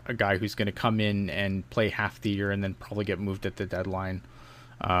for a guy who's going to come in and play half the year and then probably get moved at the deadline.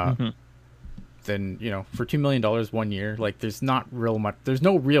 Mm-hmm. Than, for $2 million 1 year, like there's not real much. There's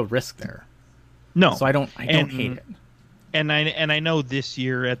no real risk there. No, so I don't hate it. And I know this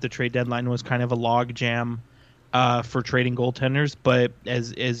year at the trade deadline was kind of a log jam for trading goaltenders, but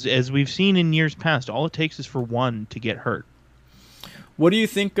as we've seen in years past, all it takes is for one to get hurt. What do you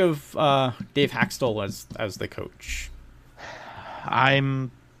think of Dave Haxtell as the coach?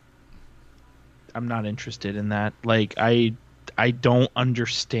 I'm not interested in that. Like I don't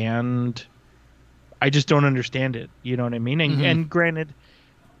understand. I just don't understand it. You know what I mean? And granted,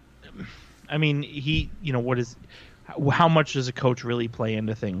 I mean, how much does a coach really play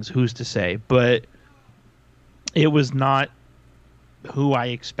into things? Who's to say? But it was not who I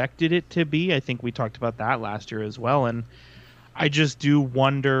expected it to be. I think we talked about that last year as well. And I just do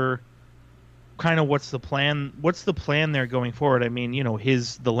wonder kind of what's the plan there going forward. I mean,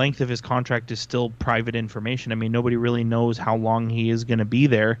 the length of his contract is still private information. I mean, nobody really knows how long he is going to be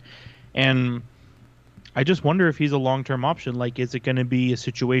there. And I just wonder if he's a long-term option. Like, is it going to be a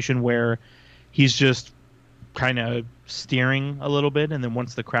situation where he's just kind of steering a little bit, and then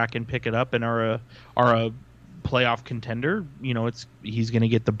once the Kraken pick it up and are a playoff contender, he's going to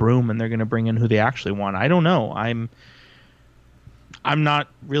get the broom and they're going to bring in who they actually want. I don't know. I'm not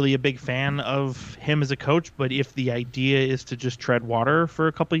really a big fan of him as a coach, but if the idea is to just tread water for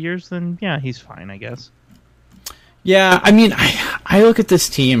a couple of years, then yeah, he's fine, I guess. Yeah, I mean, I look at this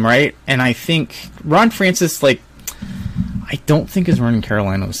team, right, and I think Ron Francis, I don't think his run in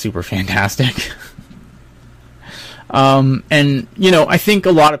Carolina was super fantastic. And, I think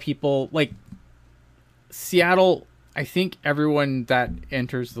a lot of people, Seattle, I think everyone that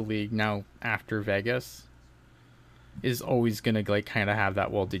enters the league now after Vegas is always going to, kind of have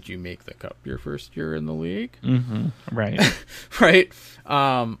that, well, did you make the cup your first year in the league? Mm-hmm. Right. Right?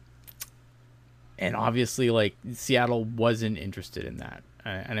 And obviously, Seattle wasn't interested in that.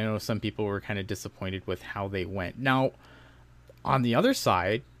 And I know some people were kind of disappointed with how they went. Now, on the other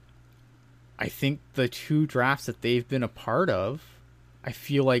side, I think the two drafts that they've been a part of, I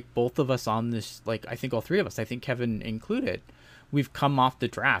feel like both of us on this, I think all three of us, I think Kevin included, we've come off the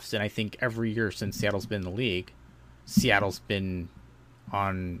drafts. And I think every year since Seattle's been in the league, Seattle's been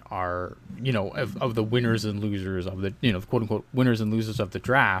on our, of the winners and losers of the, the quote unquote winners and losers of the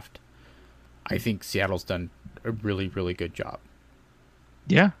draft. I think Seattle's done a really, really good job.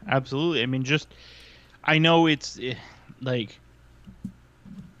 Yeah, absolutely. I mean, I know it's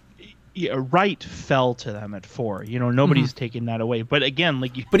Wright fell to them at 4. Nobody's taking that away. But again,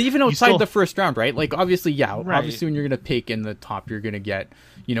 but even outside the first round, right? Obviously, yeah. Right. Obviously, when you're going to pick in the top, you're going to get,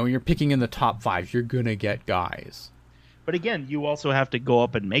 when you're picking in the top 5, you're going to get guys. But again, you also have to go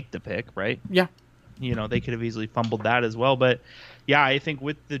up and make the pick, right? Yeah. They could have easily fumbled that as well. But yeah, I think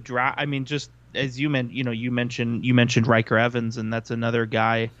with the draft, I mean, just as you mentioned Riker Evans, and that's another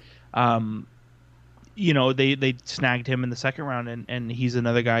guy. They snagged him in the second round, and he's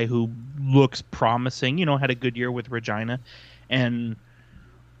another guy who looks promising. Had a good year with Regina, and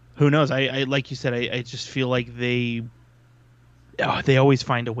who knows? I like you said, I just feel like they always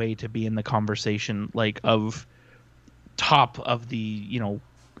find a way to be in the conversation, of top of the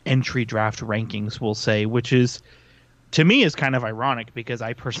entry draft rankings, we'll say, which is, to me, is kind of ironic because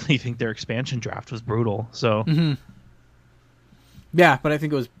I personally think their expansion draft was brutal. So, yeah, but I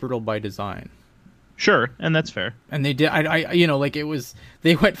think it was brutal by design. Sure, and that's fair. And they did, it was,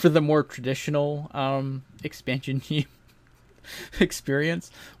 they went for the more traditional expansion team experience,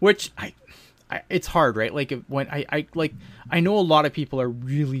 which it's hard, right? I know a lot of people are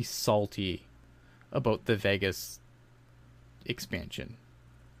really salty about the Vegas expansion.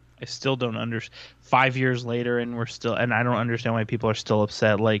 I still don't understand. 5 years later, and I don't understand why people are still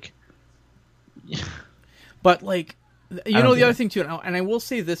upset. But the other thing too, and I will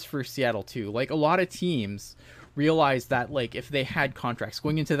say this for Seattle too. A lot of teams realize that if they had contracts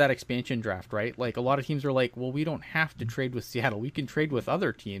going into that expansion draft, right? A lot of teams are well, we don't have to trade with Seattle. We can trade with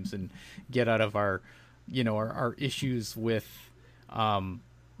other teams and get out of our, our issues with,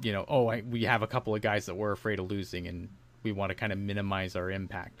 we have a couple of guys that we're afraid of losing and we want to kind of minimize our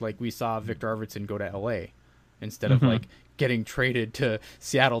impact. We saw Victor Arvidsson go to LA instead of getting traded to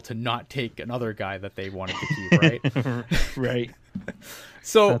Seattle to not take another guy that they wanted to keep, right? Right.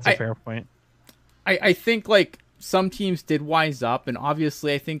 So that's a fair point. I think some teams did wise up, and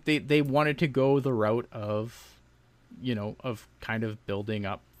obviously I think they wanted to go the route of, of kind of building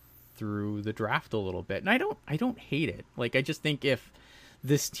up through the draft a little bit. And I don't hate it. I just think if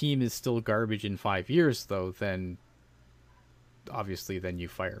this team is still garbage in 5 years, though, then obviously then you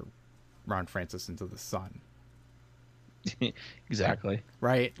fire Ron Francis into the sun. Exactly.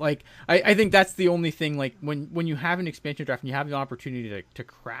 Right? Like, I think that's the only thing, like, when you have an expansion draft and you have the opportunity to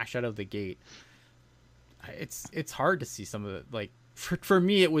crash out of the gate, it's hard to see some of the, like, for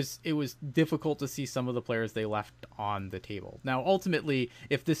me it was difficult to see some of the players they left on the table. Now ultimately,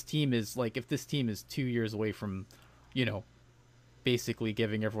 if this team is 2 years away from, you know, basically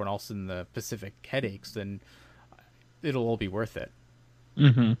giving everyone else in the Pacific headaches, then it'll all be worth it.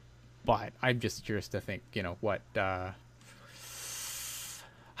 Mm-hmm. But I'm just curious to think, you know, what I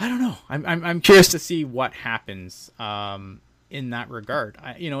don't know. I'm curious to see what happens in that regard.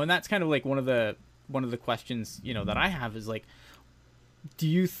 And that's kind of like one of the questions, you know, that I have is like, do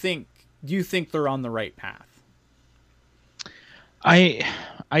you think they're on the right path?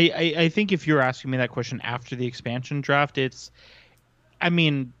 I think if you're asking me that question after the expansion draft, it's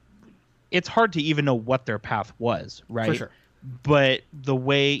hard to even know what their path was, right? For sure. But the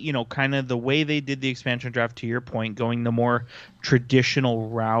way, you know, kind of the way they did the expansion draft, to your point, going the more traditional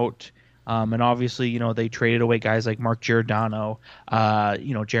route, and obviously, you know, they traded away guys like Mark Giordano,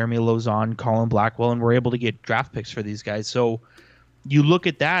 you know, Jeremy Lauzon, Colin Blackwell, and were able to get draft picks for these guys. So you look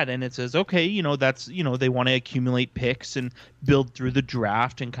at that and it says, okay, you know, that's, you know, they want to accumulate picks and build through the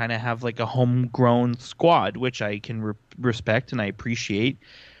draft and kind of have like a homegrown squad, which I can respect and I appreciate.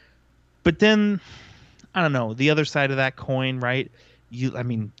 But then, I don't know, the other side of that coin, right?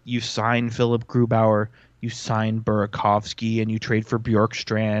 You sign Philip Grubauer, you sign Burakovsky, and you trade for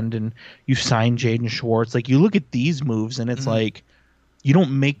Bjorkstrand, and you sign Jaden Schwartz. Like, you look at these moves and it's like, you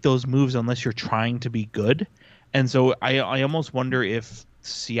don't make those moves unless you're trying to be good. And so I almost wonder if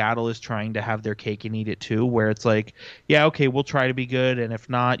Seattle is trying to have their cake and eat it too, where it's like, yeah, okay, we'll try to be good, and if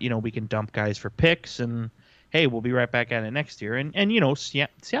not, you know, we can dump guys for picks, and hey, we'll be right back at it next year. And you know,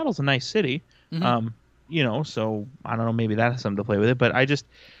 Seattle's a nice city, you know, so I don't know, maybe that has something to play with it, but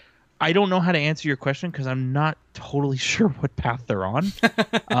I don't know how to answer your question because I'm not totally sure what path they're on.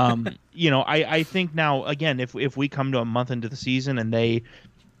 You know, I think now, again, if we come to a month into the season and they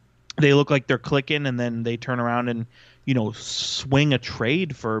look like they're clicking, and then they turn around and, you know, swing a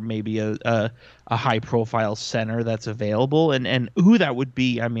trade for maybe a high profile center that's available, and who that would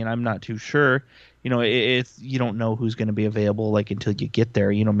be, I mean, I'm not too sure. You know, it's, you don't know who's going to be available like until you get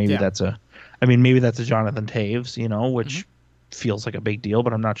there. You know, maybe that's a Jonathan Taves, you know, which feels like a big deal,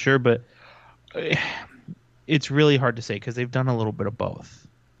 but I'm not sure. But it's really hard to say because they've done a little bit of both,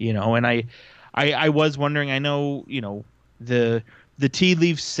 you know. And I was wondering, I know, you know, the tea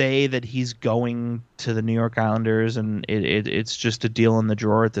leaves say that he's going to the New York Islanders, and it's just a deal in the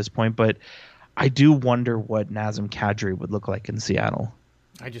drawer at this point. But I do wonder what Nazem Kadri would look like in Seattle.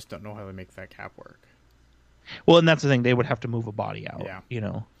 I just don't know how to make that cap work. Well, and that's the thing; they would have to move a body out. Yeah. You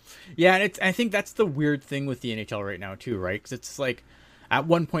know. Yeah, and I think that's the weird thing with the NHL right now too, right? Because it's like, at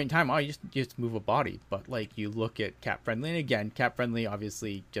one point in time, you just move a body, but like you look at Cap Friendly, and again, Cap Friendly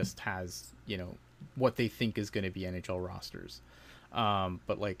obviously just has, you know, what they think is going to be NHL rosters.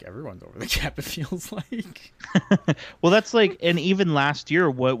 But like everyone's over the cap, it feels like. Well, that's like, and even last year,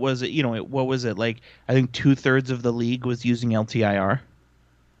 what was it? You know, what was it like? I think 2/3 of the league was using LTIR.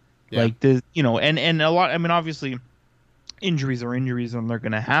 Yeah. Like you know, and a lot. I mean, obviously, injuries are injuries, and they're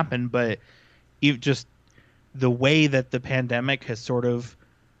going to happen. But just the way that the pandemic has sort of,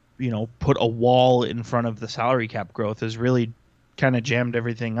 you know, put a wall in front of the salary cap growth has really kind of jammed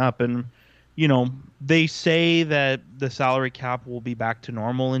everything up. And you know, they say that the salary cap will be back to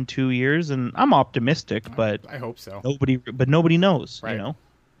normal in 2 years, and I'm optimistic, but I hope so. Nobody knows, right. You know?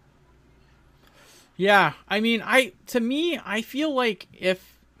 Yeah. I mean, to me, I feel like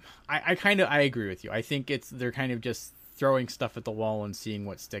I agree with you. I think they're kind of just throwing stuff at the wall and seeing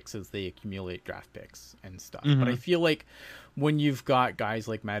what sticks as they accumulate draft picks and stuff. But I feel like when you've got guys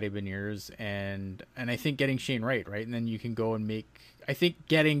like Matty Beniers and I think getting Shane Wright, right? And then you can go and I think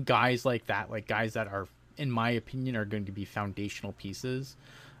getting guys like that, like guys that are, in my opinion, are going to be foundational pieces,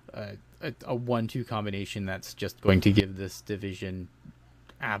 a 1-2 combination that's just going to give this division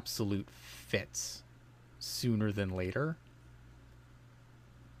absolute fits sooner than later.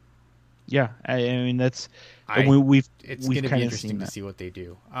 Yeah, I mean that's it's going to be interesting to see what they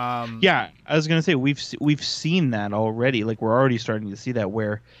do. Yeah, I was going to say we've seen that already. Like we're already starting to see that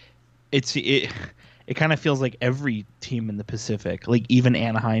where it kind of feels like every team in the Pacific, like even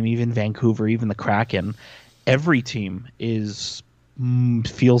Anaheim, even Vancouver, even the Kraken, every team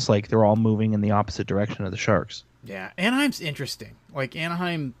feels like they're all moving in the opposite direction of the Sharks. Yeah, Anaheim's interesting. Like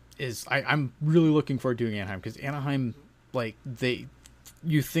Anaheim is, I'm really looking forward to doing Anaheim because Anaheim, like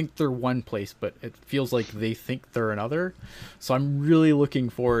you think they're one place, but it feels like they think they're another. So I'm really looking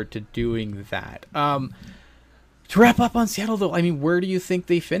forward to doing that. To wrap up on Seattle, though, I mean, where do you think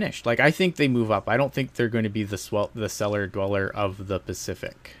they finished? Like, I think they move up. I don't think they're going to be the cellar dweller of the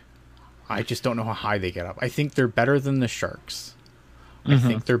Pacific. I just don't know how high they get up. I think they're better than the Sharks. I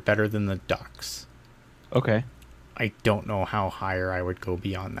think they're better than the Ducks. Okay. I don't know how higher I would go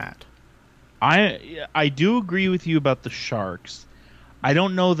beyond that. I do agree with you about the Sharks. I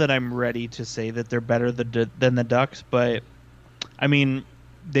don't know that I'm ready to say that they're better than the Ducks, but I mean,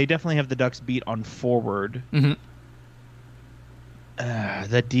 they definitely have the Ducks beat on forward. Mm-hmm.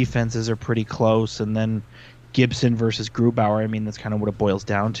 The defenses are pretty close, and then Gibson versus Grubauer. I mean, that's kind of what it boils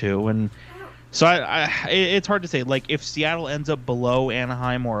down to, and so it's hard to say. Like, if Seattle ends up below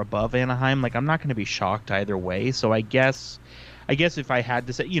Anaheim or above Anaheim, like, I'm not going to be shocked either way. So I guess if I had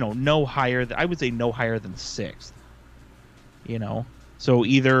to say, no higher, I would say no higher than 6th. So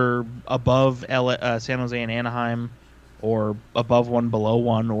either above San Jose and Anaheim, or above one, below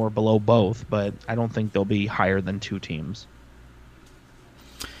one, or below both. But I don't think they'll be higher than 2 teams.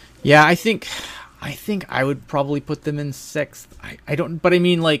 Yeah, I think I would probably put them in 6th. I don't, but I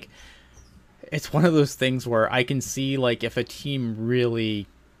mean, like, it's one of those things where I can see, like, if a team really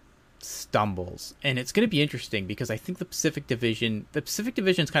stumbles, and it's going to be interesting because I think the Pacific Division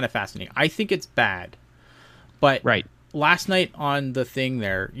is kind of fascinating. I think it's bad, but right. Last night on the thing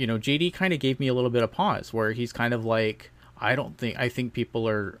there, JD kind of gave me a little bit of pause where he's kind of like, I think people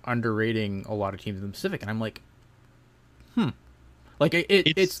are underrating a lot of teams in the Pacific, and I'm like, like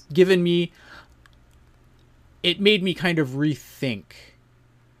it's given me, it made me kind of rethink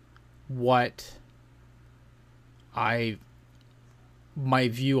what my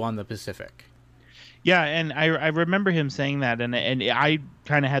view on the Pacific. Yeah, and I remember him saying that, and I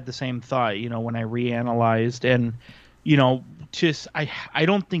kind of had the same thought, when I reanalyzed, and just I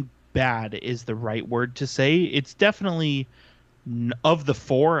don't think bad is the right word to say. It's definitely, of the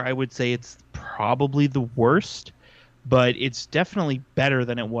 4, I would say it's probably the worst, but it's definitely better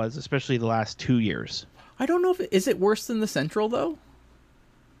than it was, especially the last 2 years. I don't know is it worse than the Central though?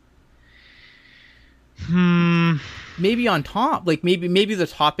 Maybe on top, like maybe the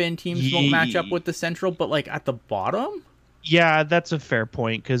top end teams won't match up with the Central, but like at the bottom. Yeah, that's a fair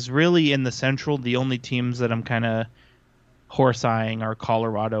point, because really in the Central, the only teams that I'm kind of horse-eyeing are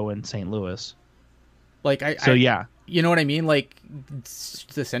Colorado and St. Louis. Like yeah, you know what I mean. Like,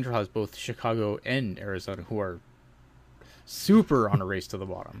 the Central has both Chicago and Arizona, who are super on a race to the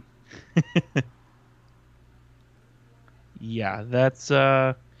bottom. Yeah, that's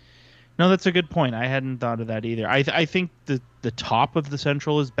no, that's a good point. I hadn't thought of that either. I think the top of the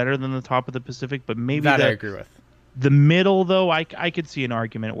Central is better than the top of the Pacific, but maybe that I agree with. The middle, though, I could see an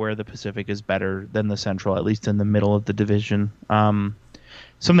argument where the Pacific is better than the Central, at least in the middle of the division.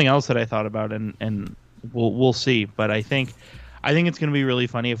 Something else that I thought about, and we'll see, but I think it's going to be really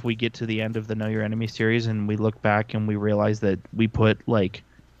funny if we get to the end of the Know Your Enemy series and we look back and we realize that we put like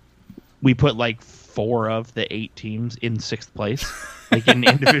 4 of the 8 teams in 6th place, like in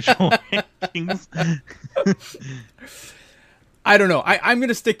individual rankings. I don't know. I'm going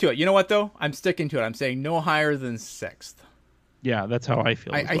to stick to it. You know what, though? I'm sticking to it. I'm saying no higher than 6th. Yeah, that's how I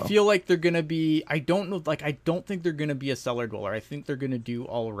feel. I feel like they're going to be... I don't know. Like, I don't think they're going to be a cellar dweller. I think they're going to do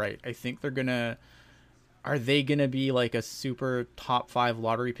all right. I think they're going to... Are they going to be like a super top 5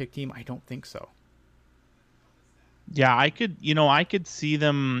 lottery pick team? I don't think so. Yeah, I could see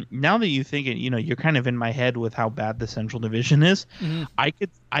them, now that you think it, you're kind of in my head with how bad the Central Division is. Mm-hmm.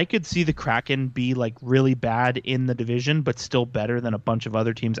 I could see the Kraken be like really bad in the division, but still better than a bunch of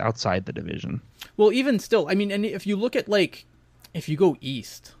other teams outside the division. Well, even still, I mean, and if you look at if you go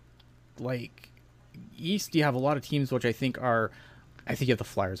east, you have a lot of teams which I think you have the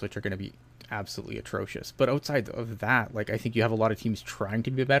Flyers, which are going to be absolutely atrocious. But outside of that, I think you have a lot of teams trying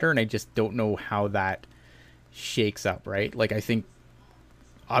to be better, and I just don't know how that shakes up, right? I think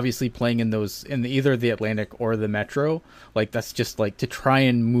obviously playing in either the Atlantic or the Metro, that's just to try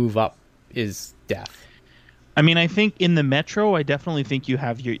and move up is death. I mean, I think in the Metro, I definitely think you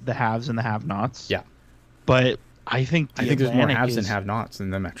have the haves and the have-nots. Yeah, but I think there's more haves and have-nots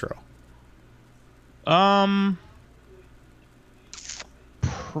in the Metro. I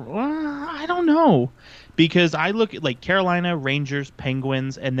don't know. Because I look at Carolina, Rangers,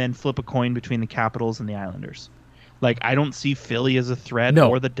 Penguins, and then flip a coin between the Capitals and the Islanders. I don't see Philly as a threat,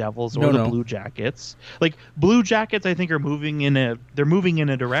 or the Devils, or the Blue Jackets. Blue Jackets, I think, are moving in a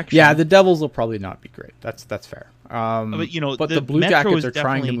direction. Yeah, the Devils will probably not be great. That's fair. But the Blue Metro Jackets are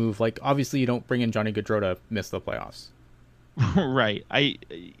trying to move. Obviously, you don't bring in Johnny Gaudreau to miss the playoffs. Right. I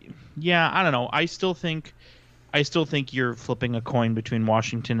don't know. I still think you're flipping a coin between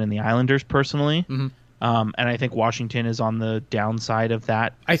Washington and the Islanders, personally. Mm-hmm. And I think Washington is on the downside of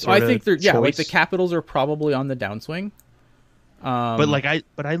that. I think they're like the choice. Capitals are probably on the downswing.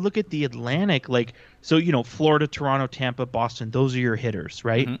 But I look at the Atlantic, like, so, Florida, Toronto, Tampa, Boston, those are your hitters,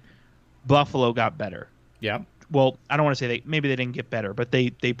 right? Mm-hmm. Buffalo got better. Yeah. Well, I don't want to say maybe they didn't get better, but they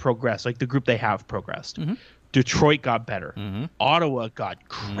progressed. Like the group they have progressed. Mm-hmm. Detroit got better. Mm-hmm. Ottawa got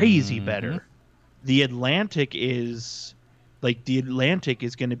crazy better. The Atlantic is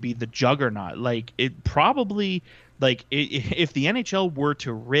going to be the juggernaut. Like it probably, like if the NHL were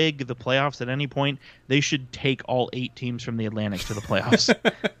to rig the playoffs at any point, they should take all 8 teams from the Atlantic to the playoffs.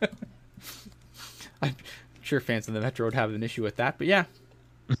 I'm sure fans in the Metro would have an issue with that, but yeah.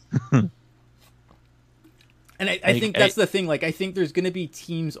 And I think that's the thing. Like, I think there's going to be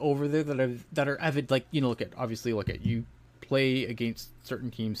teams over there that are avid. Like, look at you play against certain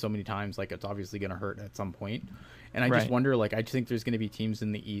teams so many times. Like, it's obviously going to hurt at some point. And I just wonder. Like, I just think there's going to be teams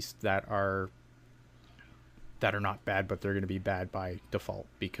in the East that are not bad, but they're going to be bad by default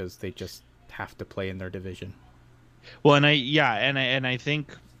because they just have to play in their division. Well, and I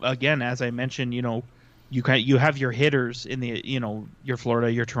think, again, as I mentioned, you have your hitters in the, your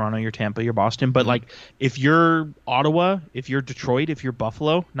Florida, your Toronto, your Tampa, your Boston. But like, if you're Ottawa, if you're Detroit, if you're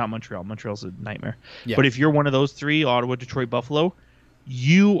Buffalo, not Montreal, Montreal's a nightmare. Yeah. But if you're one of those 3, Ottawa, Detroit, Buffalo,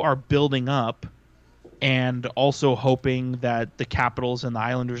 you are building up and also hoping that the Capitals and the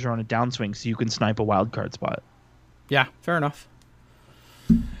Islanders are on a downswing so you can snipe a wild card spot. Yeah, fair enough.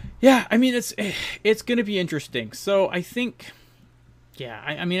 Yeah, I mean, it's going to be interesting. So I think... Yeah,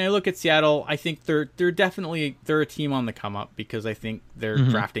 I mean, I look at Seattle. I think they're a team on the come up because I think they're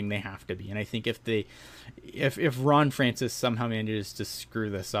drafting they have to be, and I think if Ron Francis somehow manages to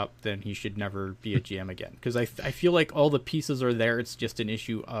screw this up, then he should never be a GM again. Because I feel like all the pieces are there. It's just an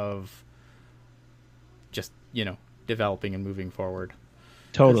issue of just developing and moving forward.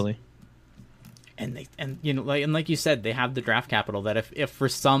 Totally. And like you said, they have the draft capital that if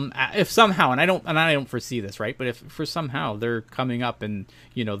somehow, and I don't foresee this, right, but if for somehow they're coming up and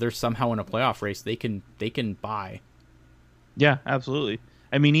they're somehow in a playoff race, they can buy. Yeah, absolutely.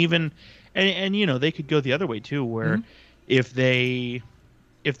 I mean, even and they could go the other way too, where if they're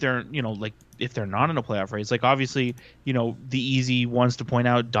if they're not in a playoff race, like obviously the easy ones to point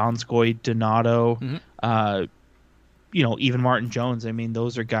out, Donskoy, Donato, even Martin Jones. I mean,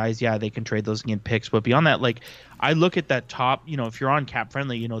 those are guys, they can trade those and get picks. But beyond that, like, I look at that top, if you're on Cap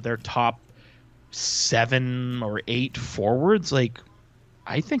Friendly, their top 7 or 8 forwards, like,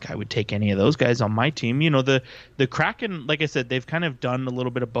 I think I would take any of those guys on my team. The Kraken, like I said, they've kind of done a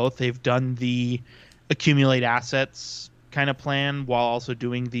little bit of both. They've done the accumulate assets kind of plan while also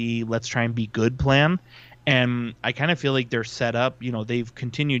doing the let's try and be good plan. And I kind of feel like they're set up, they've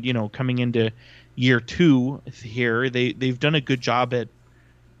continued, coming into year 2 here, they've done a good job at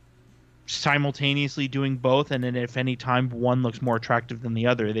simultaneously doing both, and then if any time one looks more attractive than the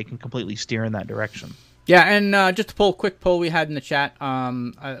other, they can completely steer in that direction. Yeah, and just a quick poll we had in the chat,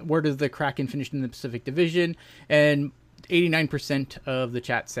 where does the Kraken finish in the Pacific Division? And 89% of the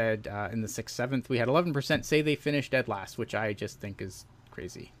chat said in the 6th, 7th. We had 11% say they finished dead last, which I just think is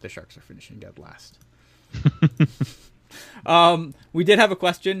crazy. The Sharks are finishing dead last. We did have a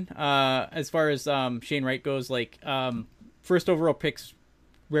question as far as Shane Wright goes. Like, first overall picks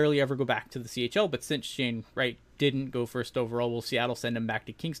rarely ever go back to the CHL, but since Shane Wright didn't go first overall, will Seattle send him back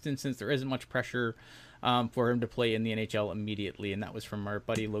to Kingston since there isn't much pressure for him to play in the NHL immediately? And that was from our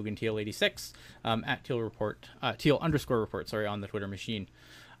buddy Logan Teal 86 at Teal report Teal_report on the Twitter machine.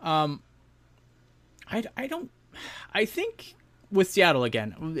 I think with Seattle,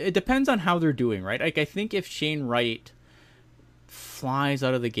 again, it depends on how they're doing, right? Like, I think if Shane Wright flies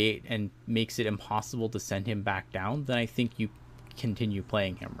out of the gate and makes it impossible to send him back down, then I think you continue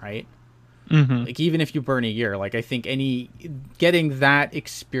playing him, right? Like, even if you burn a year, like, I think getting that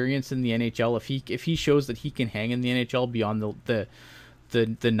experience in the NHL, if he shows that he can hang in the NHL beyond the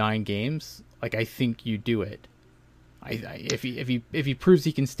 9 games, like, I think you do it. If he proves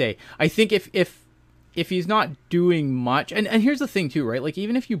he can stay, I think if he's not doing much, and here's the thing too, right? Like,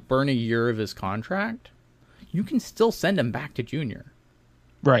 even if you burn a year of his contract, you can still send him back to junior.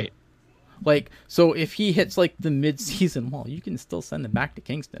 Right. Like, so if he hits like the mid-season wall, you can still send him back to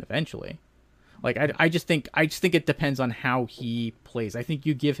Kingston eventually. Like, I just think it depends on how he plays. I think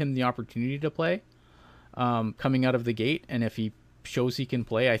you give him the opportunity to play coming out of the gate, and if he shows he can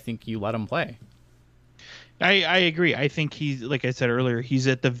play, I think you let him play. I agree. I think he's, like I said earlier, he's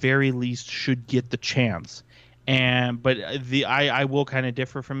at the very least should get the chance. But I will kind of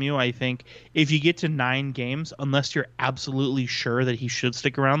differ from you. I think if you get to 9 games, unless you're absolutely sure that he should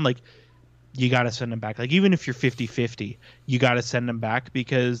stick around, like, you got to send him back. Like, even if you're 50-50, you got to send him back,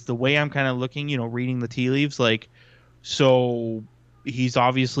 because the way I'm kind of looking, reading the tea leaves, like, so he's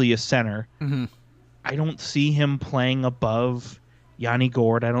obviously a center. Mm-hmm. I don't see him playing above Yanni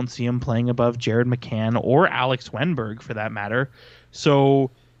Gourde. I don't see him playing above Jared McCann or Alex Wenberg, for that matter. So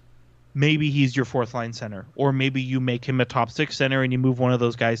maybe he's your fourth line center, or maybe you make him a top six center and you move one of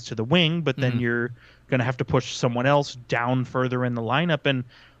those guys to the wing, but then you're going to have to push someone else down further in the lineup. And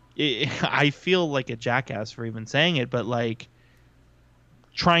I feel like a jackass for even saying it, but like,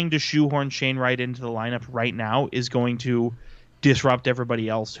 trying to shoehorn Shane Wright into the lineup right now is going to disrupt everybody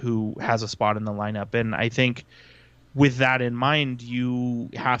else who has a spot in the lineup. And I think with that in mind, you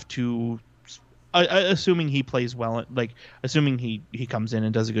have to, assuming he plays well, like assuming he comes in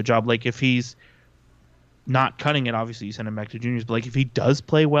and does a good job, like if he's not cutting it, obviously you send him back to juniors, but like if he does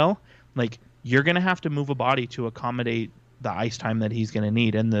play well, like you're going to have to move a body to accommodate the ice time that he's going to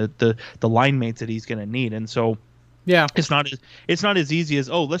need and the line mates that he's going to need. And so yeah, it's not as easy as,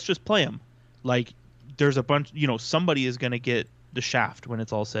 oh, let's just play him. Like, there's a bunch, somebody is going to get the shaft when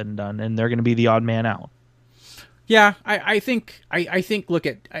it's all said and done, and they're going to be the odd man out. Yeah, I think look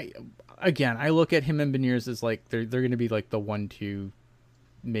at I look at him and Beniers as like they're going to be like the 1-2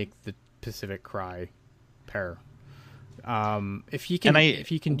 make the Pacific cry pair. If he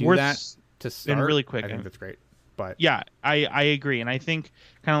can do that to start, and really quick, I think that's great. But yeah, I agree, and I think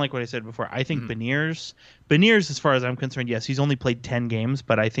kind of like what I said before. I think Beniers, as far as I'm concerned, yes, he's only played 10 games,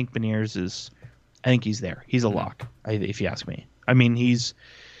 but I think Beniers he's there. He's a lock, if you ask me. I mean, the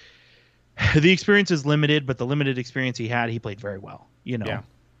experience is limited, but the limited experience he had, he played very well. Yeah.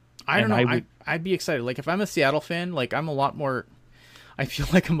 I don't know. I'd be excited. Like if I'm a Seattle fan, like I feel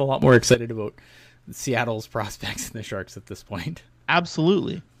like I'm a lot more excited about Seattle's prospects than the Sharks at this point.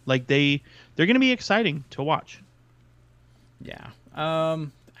 Absolutely. Like they're going to be exciting to watch. Yeah. I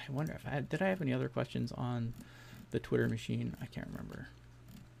wonder if did I have any other questions on the Twitter machine? I can't remember.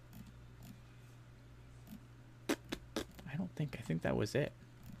 I think that was it.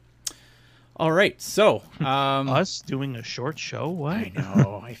 All right. So, us doing a short show. What? I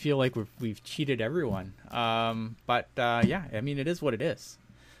know. I feel like we've cheated everyone. But yeah, I mean, it is what it is.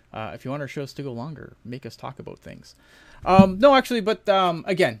 If you want our shows to go longer, make us talk about things. No, actually, but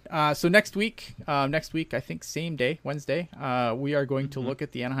again, so next week, I think same day, Wednesday, we are going to look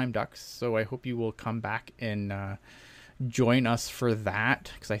at the Anaheim Ducks. So I hope you will come back and join us for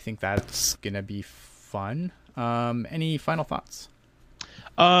that, because I think that's going to be fun. Any final thoughts?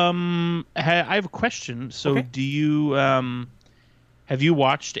 I have a question. So okay. Do you have you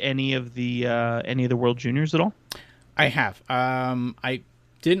watched any of the World Juniors at all? I have. I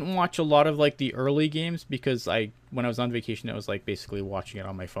didn't watch a lot of like the early games because when I was on vacation, it was like basically watching it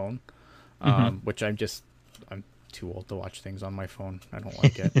on my phone, which I'm too old to watch things on my phone. I don't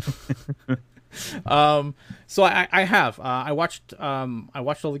like it. So I have I watched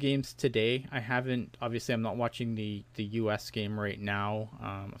all the games today. Obviously I'm not watching the US game right now,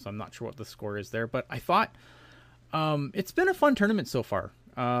 so I'm not sure what the score is there, but I thought it's been a fun tournament so far.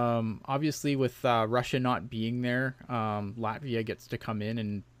 Obviously with Russia not being there, Latvia gets to come in,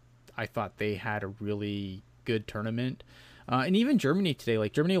 and I thought they had a really good tournament. And even Germany today,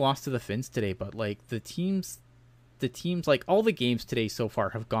 like Germany lost to the Finns today, but like the teams, like all the games today so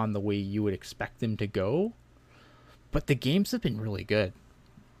far have gone the way you would expect them to go, but the games have been really good.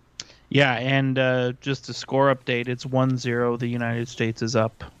 Yeah, and just a score update, it's 1-0. The United States is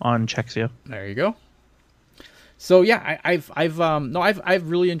up on Czechia. There you go. So yeah, I've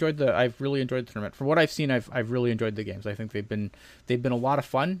really enjoyed the tournament. From what I've seen, I've really enjoyed the games. I think they've been a lot of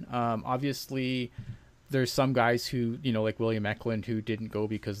fun. Obviously, there's some guys who, like William Eklund, who didn't go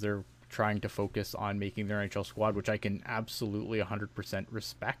because they're trying to focus on making their NHL squad, which I can absolutely 100%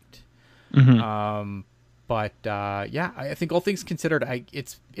 respect. But yeah, I think all things considered,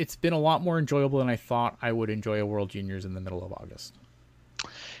 it's been a lot more enjoyable than I thought I would enjoy a World Juniors in the middle of August.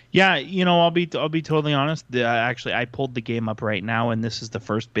 Yeah, I'll be totally honest. Actually, I pulled the game up right now, and this is the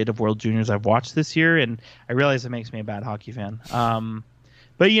first bit of World Juniors I've watched this year, and I realize it makes me a bad hockey fan.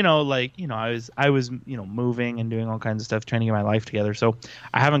 But I was moving and doing all kinds of stuff, trying to get my life together, so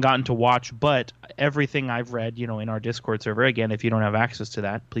I haven't gotten to watch. But everything I've read, in our Discord server, again, if you don't have access to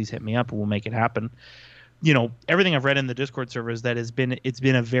that, please hit me up and we'll make it happen. Everything I've read in the Discord server is that it's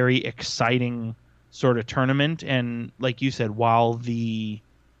been a very exciting sort of tournament, and like you said, while the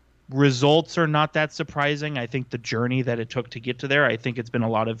results are not that surprising, I think the journey that it took to get to there, I think there's been a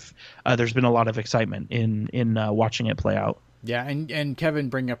lot of excitement in watching it play out. Yeah, and Kevin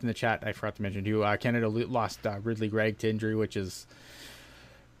bringing up in the chat, I forgot to mention too, Canada lost Ridley Gregg to injury, which is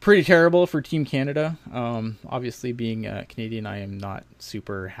pretty terrible for Team Canada. Obviously, being Canadian, I am not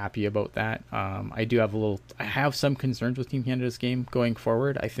super happy about that. I have some concerns with Team Canada's game going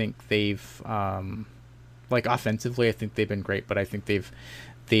forward. I think they've, like offensively, I think they've been great, but I think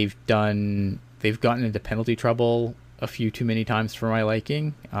they've gotten into penalty trouble a few too many times for my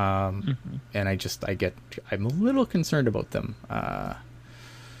liking. And I'm a little concerned about them.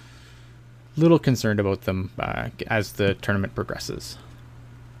 As the tournament progresses.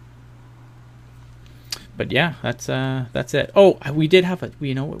 But yeah, that's it. Oh, we did have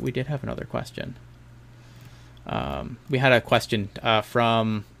another question. We had a question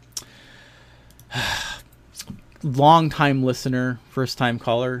from long-time listener, first-time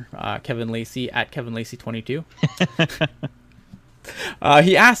caller, Kevin Lacey at Kevin Lacey 22.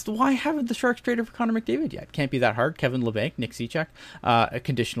 He asked, why haven't the Sharks traded for Connor McDavid yet? Can't be that hard. Kevin Labanc, Nick Cechek, a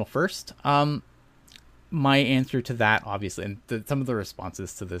conditional first. My answer to that, obviously, and some of the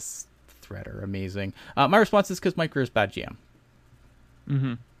responses to this thread are amazing. My response is because Mike Grier is bad GM.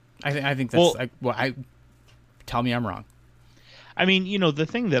 Mm-hmm. I think that's tell me I'm wrong. I mean, the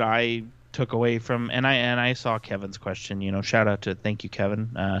thing that I took away from, and I saw Kevin's question. Shout out to thank you, Kevin.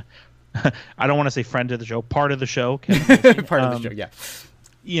 I don't want to say friend of the show, part of the show, Kevin. Part of the show, yeah.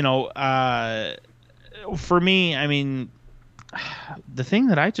 For me, I mean, the thing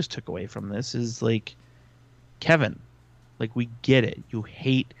that I just took away from this is like, Kevin, like, we get it. You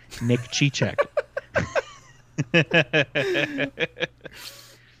hate Nick Cechek.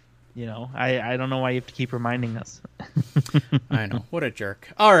 I don't know why you have to keep reminding us. I know. What a jerk.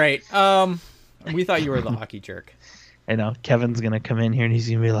 All right. We thought you were the hockey jerk. I know. Kevin's going to come in here and he's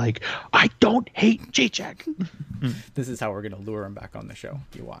going to be like, I don't hate Cechek. This is how we're going to lure him back on the show.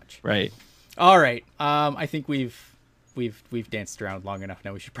 You watch. Right. All right. I think we've danced around long enough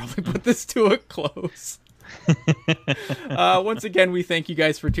now. We should probably put this to a close. Once again, we thank you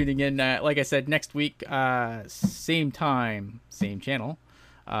guys for tuning in. Like I said, next week, same time, same channel.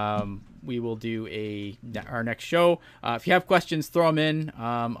 We will do our next show. If you have questions, throw them in.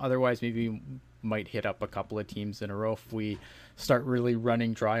 Otherwise, maybe we might hit up a couple of teams in a row if we start really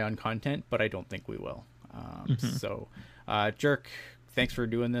running dry on content, but I don't think we will. So, Jerk, thanks for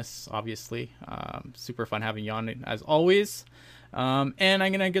doing this, obviously. Super fun having you on, as always. And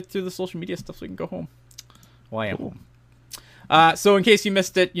I'm going to get through the social media stuff so we can go home. Well, I am home. So in case you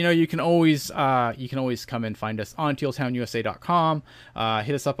missed it, you can always come and find us on tealtownusa.com.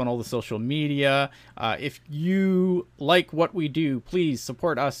 Hit us up on all the social media. If you like what we do, please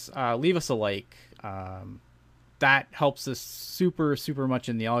support us. Leave us a like. That helps us super, super much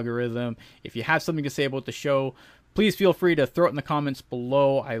in the algorithm. If you have something to say about the show, please feel free to throw it in the comments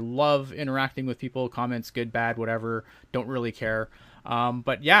below. I love interacting with people. Comments, good, bad, whatever. Don't really care.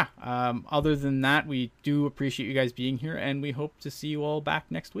 But yeah, other than that, we do appreciate you guys being here, and we hope to see you all back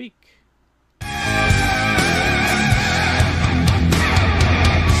next week.